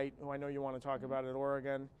 Phil Knight, who I know you want to talk about at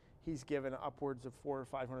Oregon, he's given upwards of $400 or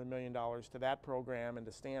 $500 million to that program and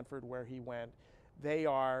to Stanford where he went. They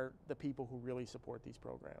are the people who really support these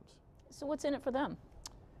programs. So what's in it for them?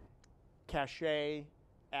 Cachet,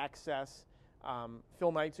 access.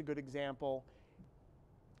 Phil Knight's a good example.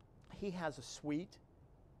 He has a suite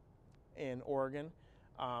in Oregon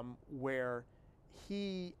where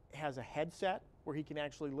he has a headset where he can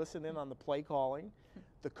actually listen in on the play calling.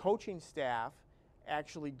 The coaching staff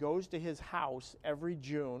actually goes to his house every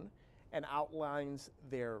June and outlines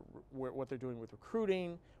what they're doing with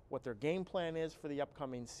recruiting, what their game plan is for the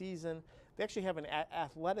upcoming season. They actually have an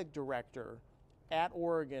athletic director at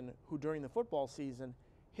Oregon who during the football season,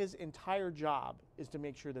 his entire job is to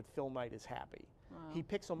make sure that Phil Knight is happy. Wow. He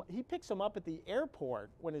picks him up at the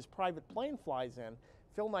airport when his private plane flies in.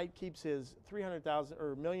 Phil Knight keeps his $300,000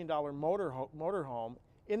 or $1 million motorhome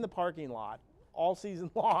in the parking lot all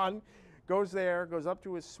season long. Goes there, goes up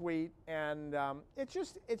to his suite, and it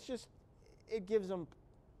gives him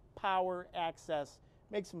power, access,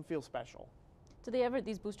 makes him feel special. Do they ever,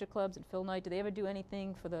 these booster clubs and Phil Knight, do they ever do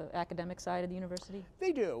anything for the academic side of the university?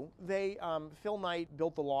 They do. Phil Knight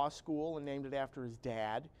built the law school and named it after his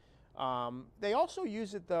dad. They also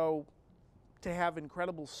use it, though, to have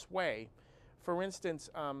incredible sway. For instance,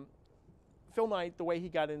 Phil Knight, the way he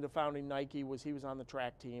got into founding Nike was he was on the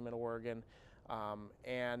track team at Oregon,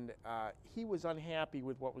 and he was unhappy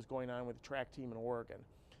with what was going on with the track team in Oregon.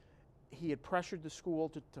 He had pressured the school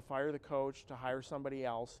to fire the coach, to hire somebody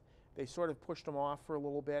else. They sort of pushed him off for a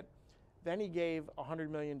little bit. Then he gave $100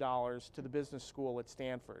 million to the business school at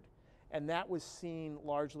Stanford. And that was seen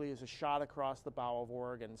largely as a shot across the bow of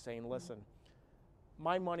Oregon saying, listen,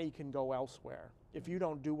 my money can go elsewhere. If you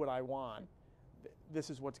don't do what I want, this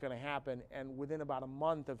is what's going to happen. And within about a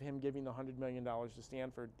month of him giving the $100 million to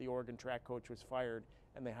Stanford, the Oregon track coach was fired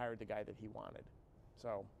and they hired the guy that he wanted.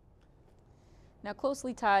 So. Now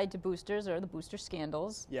closely tied to boosters are the booster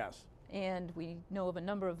scandals. Yes. And we know of a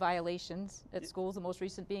number of violations at schools, the most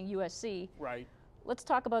recent being USC. Right. Let's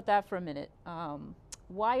talk about that for a minute.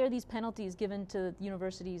 Why are these penalties given to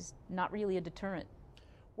universities not really a deterrent?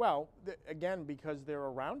 Well, again, because they're a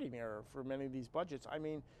rounding error for many of these budgets. I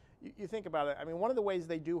mean, you think about it. I mean, one of the ways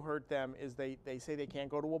they do hurt them is they say they can't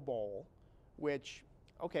go to a bowl, which,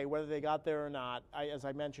 okay, whether they got there or not, as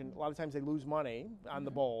I mentioned, a lot of times they lose money on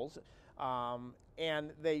the bowls.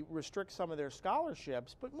 And they restrict some of their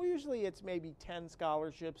scholarships, but usually it's maybe 10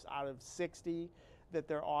 scholarships out of 60 that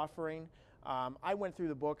they're offering. I went through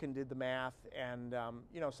the book and did the math, and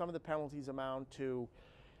some of the penalties amount to,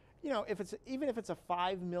 even if it's a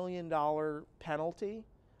 $5 million penalty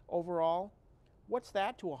overall, what's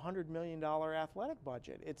that to a $100 million athletic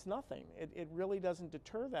budget? It's nothing. It really doesn't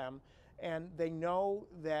deter them, and they know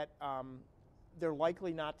that they're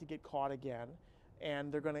likely not to get caught again.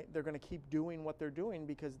 And they're going to keep doing what they're doing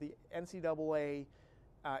because the NCAA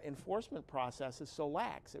enforcement process is so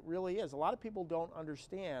lax. It really is. A lot of people don't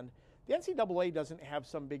understand. The NCAA doesn't have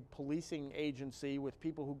some big policing agency with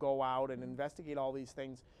people who go out and investigate all these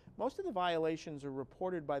things. Most of the violations are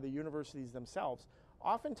reported by the universities themselves.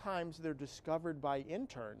 Oftentimes they're discovered by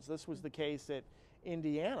interns. This was the case at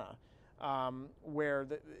Indiana, where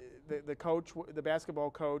the coach, the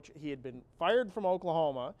basketball coach, he had been fired from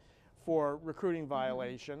Oklahoma for recruiting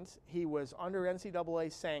violations. He was under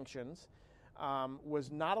NCAA sanctions,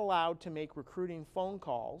 was not allowed to make recruiting phone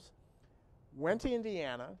calls, went to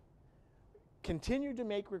Indiana, continued to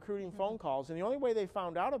make recruiting phone calls, and the only way they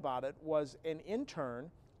found out about it was an intern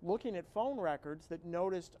looking at phone records that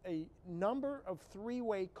noticed a number of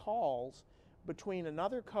three-way calls between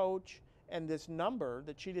another coach and this number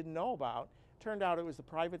that she didn't know about. Turned out it was the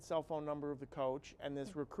private cell phone number of the coach, and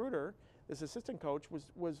this recruiter, this assistant coach,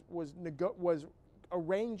 was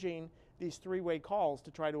arranging these three-way calls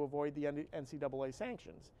to try to avoid the NCAA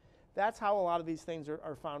sanctions. That's how a lot of these things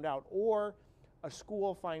are found out. Or a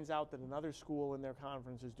school finds out that another school in their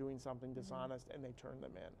conference is doing something dishonest and they turn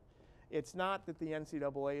them in. It's not that the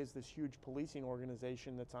NCAA is this huge policing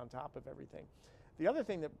organization that's on top of everything. The other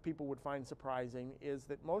thing that people would find surprising is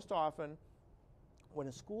that most often when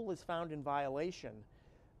a school is found in violation,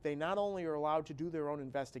 they not only are allowed to do their own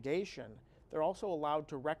investigation, they're also allowed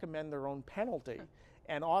to recommend their own penalty.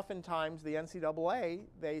 And oftentimes the NCAA,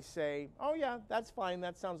 they say, oh yeah, that's fine,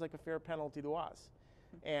 that sounds like a fair penalty to us.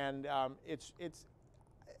 And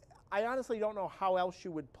I honestly don't know how else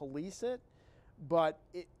you would police it, but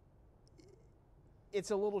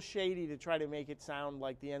it's a little shady to try to make it sound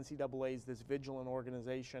like the NCAA is this vigilant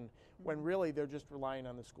organization when really they're just relying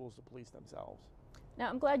on the schools to police themselves. Now,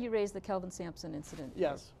 I'm glad you raised the Kelvin Sampson incident.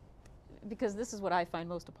 Yes. Because this is what I find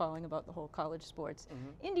most appalling about the whole college sports.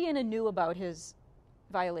 Indiana knew about his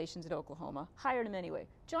violations at Oklahoma, hired him anyway.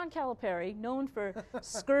 John Calipari, known for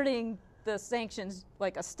skirting the sanctions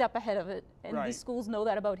like a step ahead of it, and Right. these schools know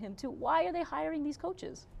that about him too. Why are they hiring these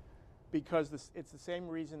coaches? Because it's the same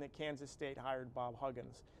reason that Kansas State hired Bob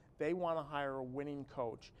Huggins. They want to hire a winning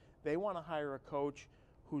coach. They want to hire a coach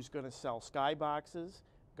who's going to sell skyboxes,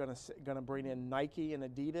 going to bring in Nike and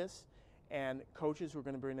Adidas, and coaches who are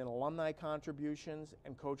going to bring in alumni contributions,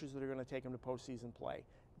 and coaches that are going to take them to postseason play.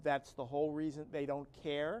 That's the whole reason. They don't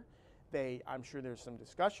care. I'm sure there's some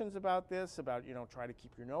discussions about this, about, try to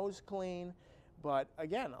keep your nose clean. But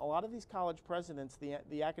again, a lot of these college presidents,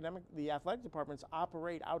 the athletic departments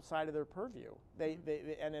operate outside of their purview.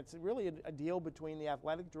 And it's really a deal between the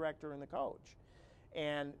athletic director and the coach.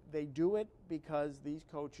 And they do it because these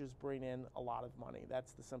coaches bring in a lot of money.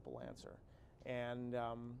 That's the simple answer. And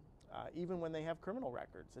even when they have criminal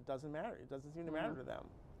records, it doesn't matter. It doesn't seem to matter to them.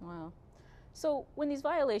 Wow. So when these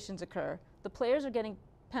violations occur, the players are getting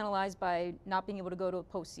penalized by not being able to go to a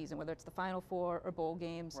postseason, whether it's the Final Four or bowl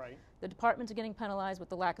games. Right. The departments are getting penalized with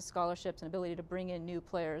the lack of scholarships and ability to bring in new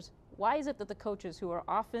players. Why is it that the coaches, who are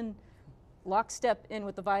often lockstep in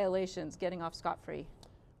with the violations, getting off scot-free?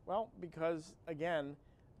 Well, because again,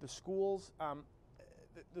 the schools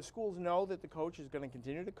know that the coach is going to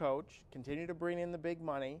continue to coach, continue to bring in the big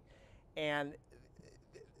money,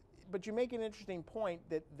 but you make an interesting point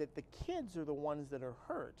that the kids are the ones that are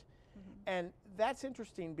hurt. And that's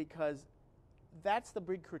interesting because that's the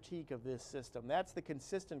big critique of this system. That's the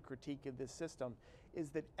consistent critique of this system, is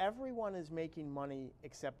that everyone is making money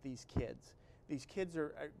except these kids. These kids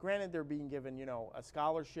are, granted, they're being given, a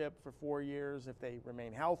scholarship for 4 years if they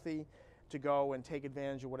remain healthy to go and take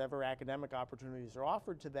advantage of whatever academic opportunities are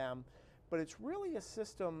offered to them. But it's really a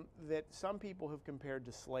system that some people have compared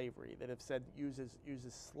to slavery, that have said uses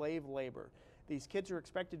slave labor. These kids are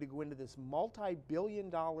expected to go into this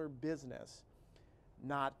multi-billion-dollar business,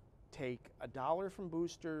 not take a dollar from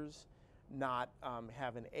boosters, not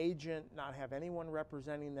have an agent, not have anyone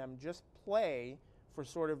representing them, just play for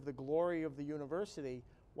sort of the glory of the university,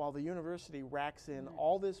 while the university racks in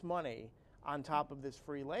all this money on top of this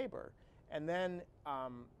free labor. And then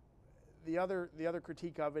the other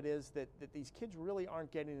critique of it is that these kids really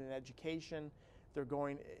aren't getting an education. They're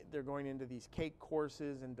going into these cake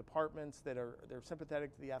courses and departments they're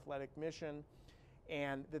sympathetic to the athletic mission,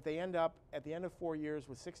 and that they end up at the end of 4 years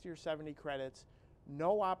with 60 or 70 credits,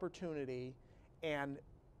 no opportunity, and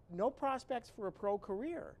no prospects for a pro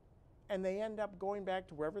career. And they end up going back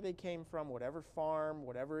to wherever they came from, whatever farm,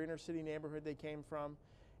 whatever inner city neighborhood they came from,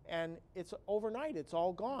 and it's overnight, it's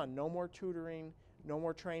all gone. No more tutoring, no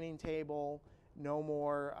more training table, no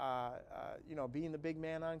more being the big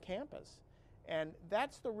man on campus. And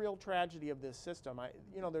that's the real tragedy of this system.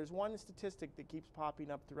 There's one statistic that keeps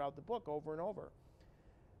popping up throughout the book over and over.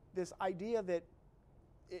 This idea that,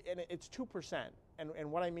 and it's 2%,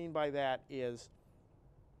 and what I mean by that is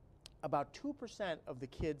about 2% of the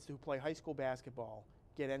kids who play high school basketball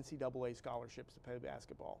get NCAA scholarships to play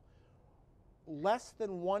basketball. Less than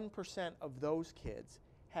 1% of those kids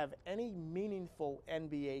have any meaningful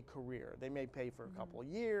NBA career. They may play for a couple of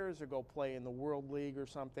years or go play in the World League or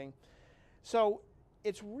something. So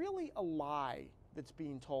it's really a lie that's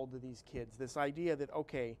being told to these kids, this idea that,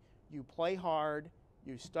 okay, you play hard,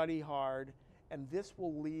 you study hard, and this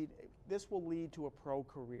will lead to a pro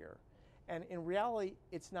career. And in reality,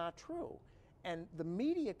 it's not true. And the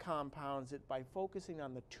media compounds it by focusing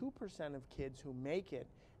on the 2% of kids who make it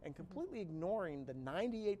and completely ignoring the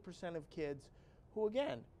 98% of kids who,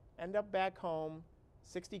 again, end up back home,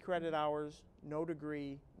 60 credit hours, no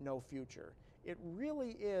degree, no future. It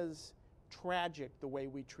really is tragic the way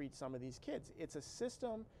we treat some of these kids. It's a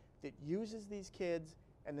system that uses these kids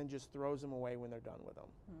and then just throws them away when they're done with them.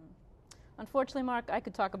 Unfortunately, Mark, I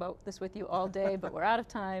could talk about this with you all day, but we're out of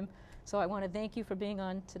time. So I want to thank you for being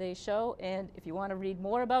on today's show. And if you want to read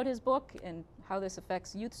more about his book and how this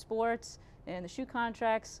affects youth sports and the shoe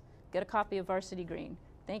contracts, get a copy of Varsity Green.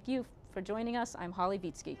 Thank you for joining us. I'm Holly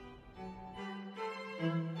Vietzke.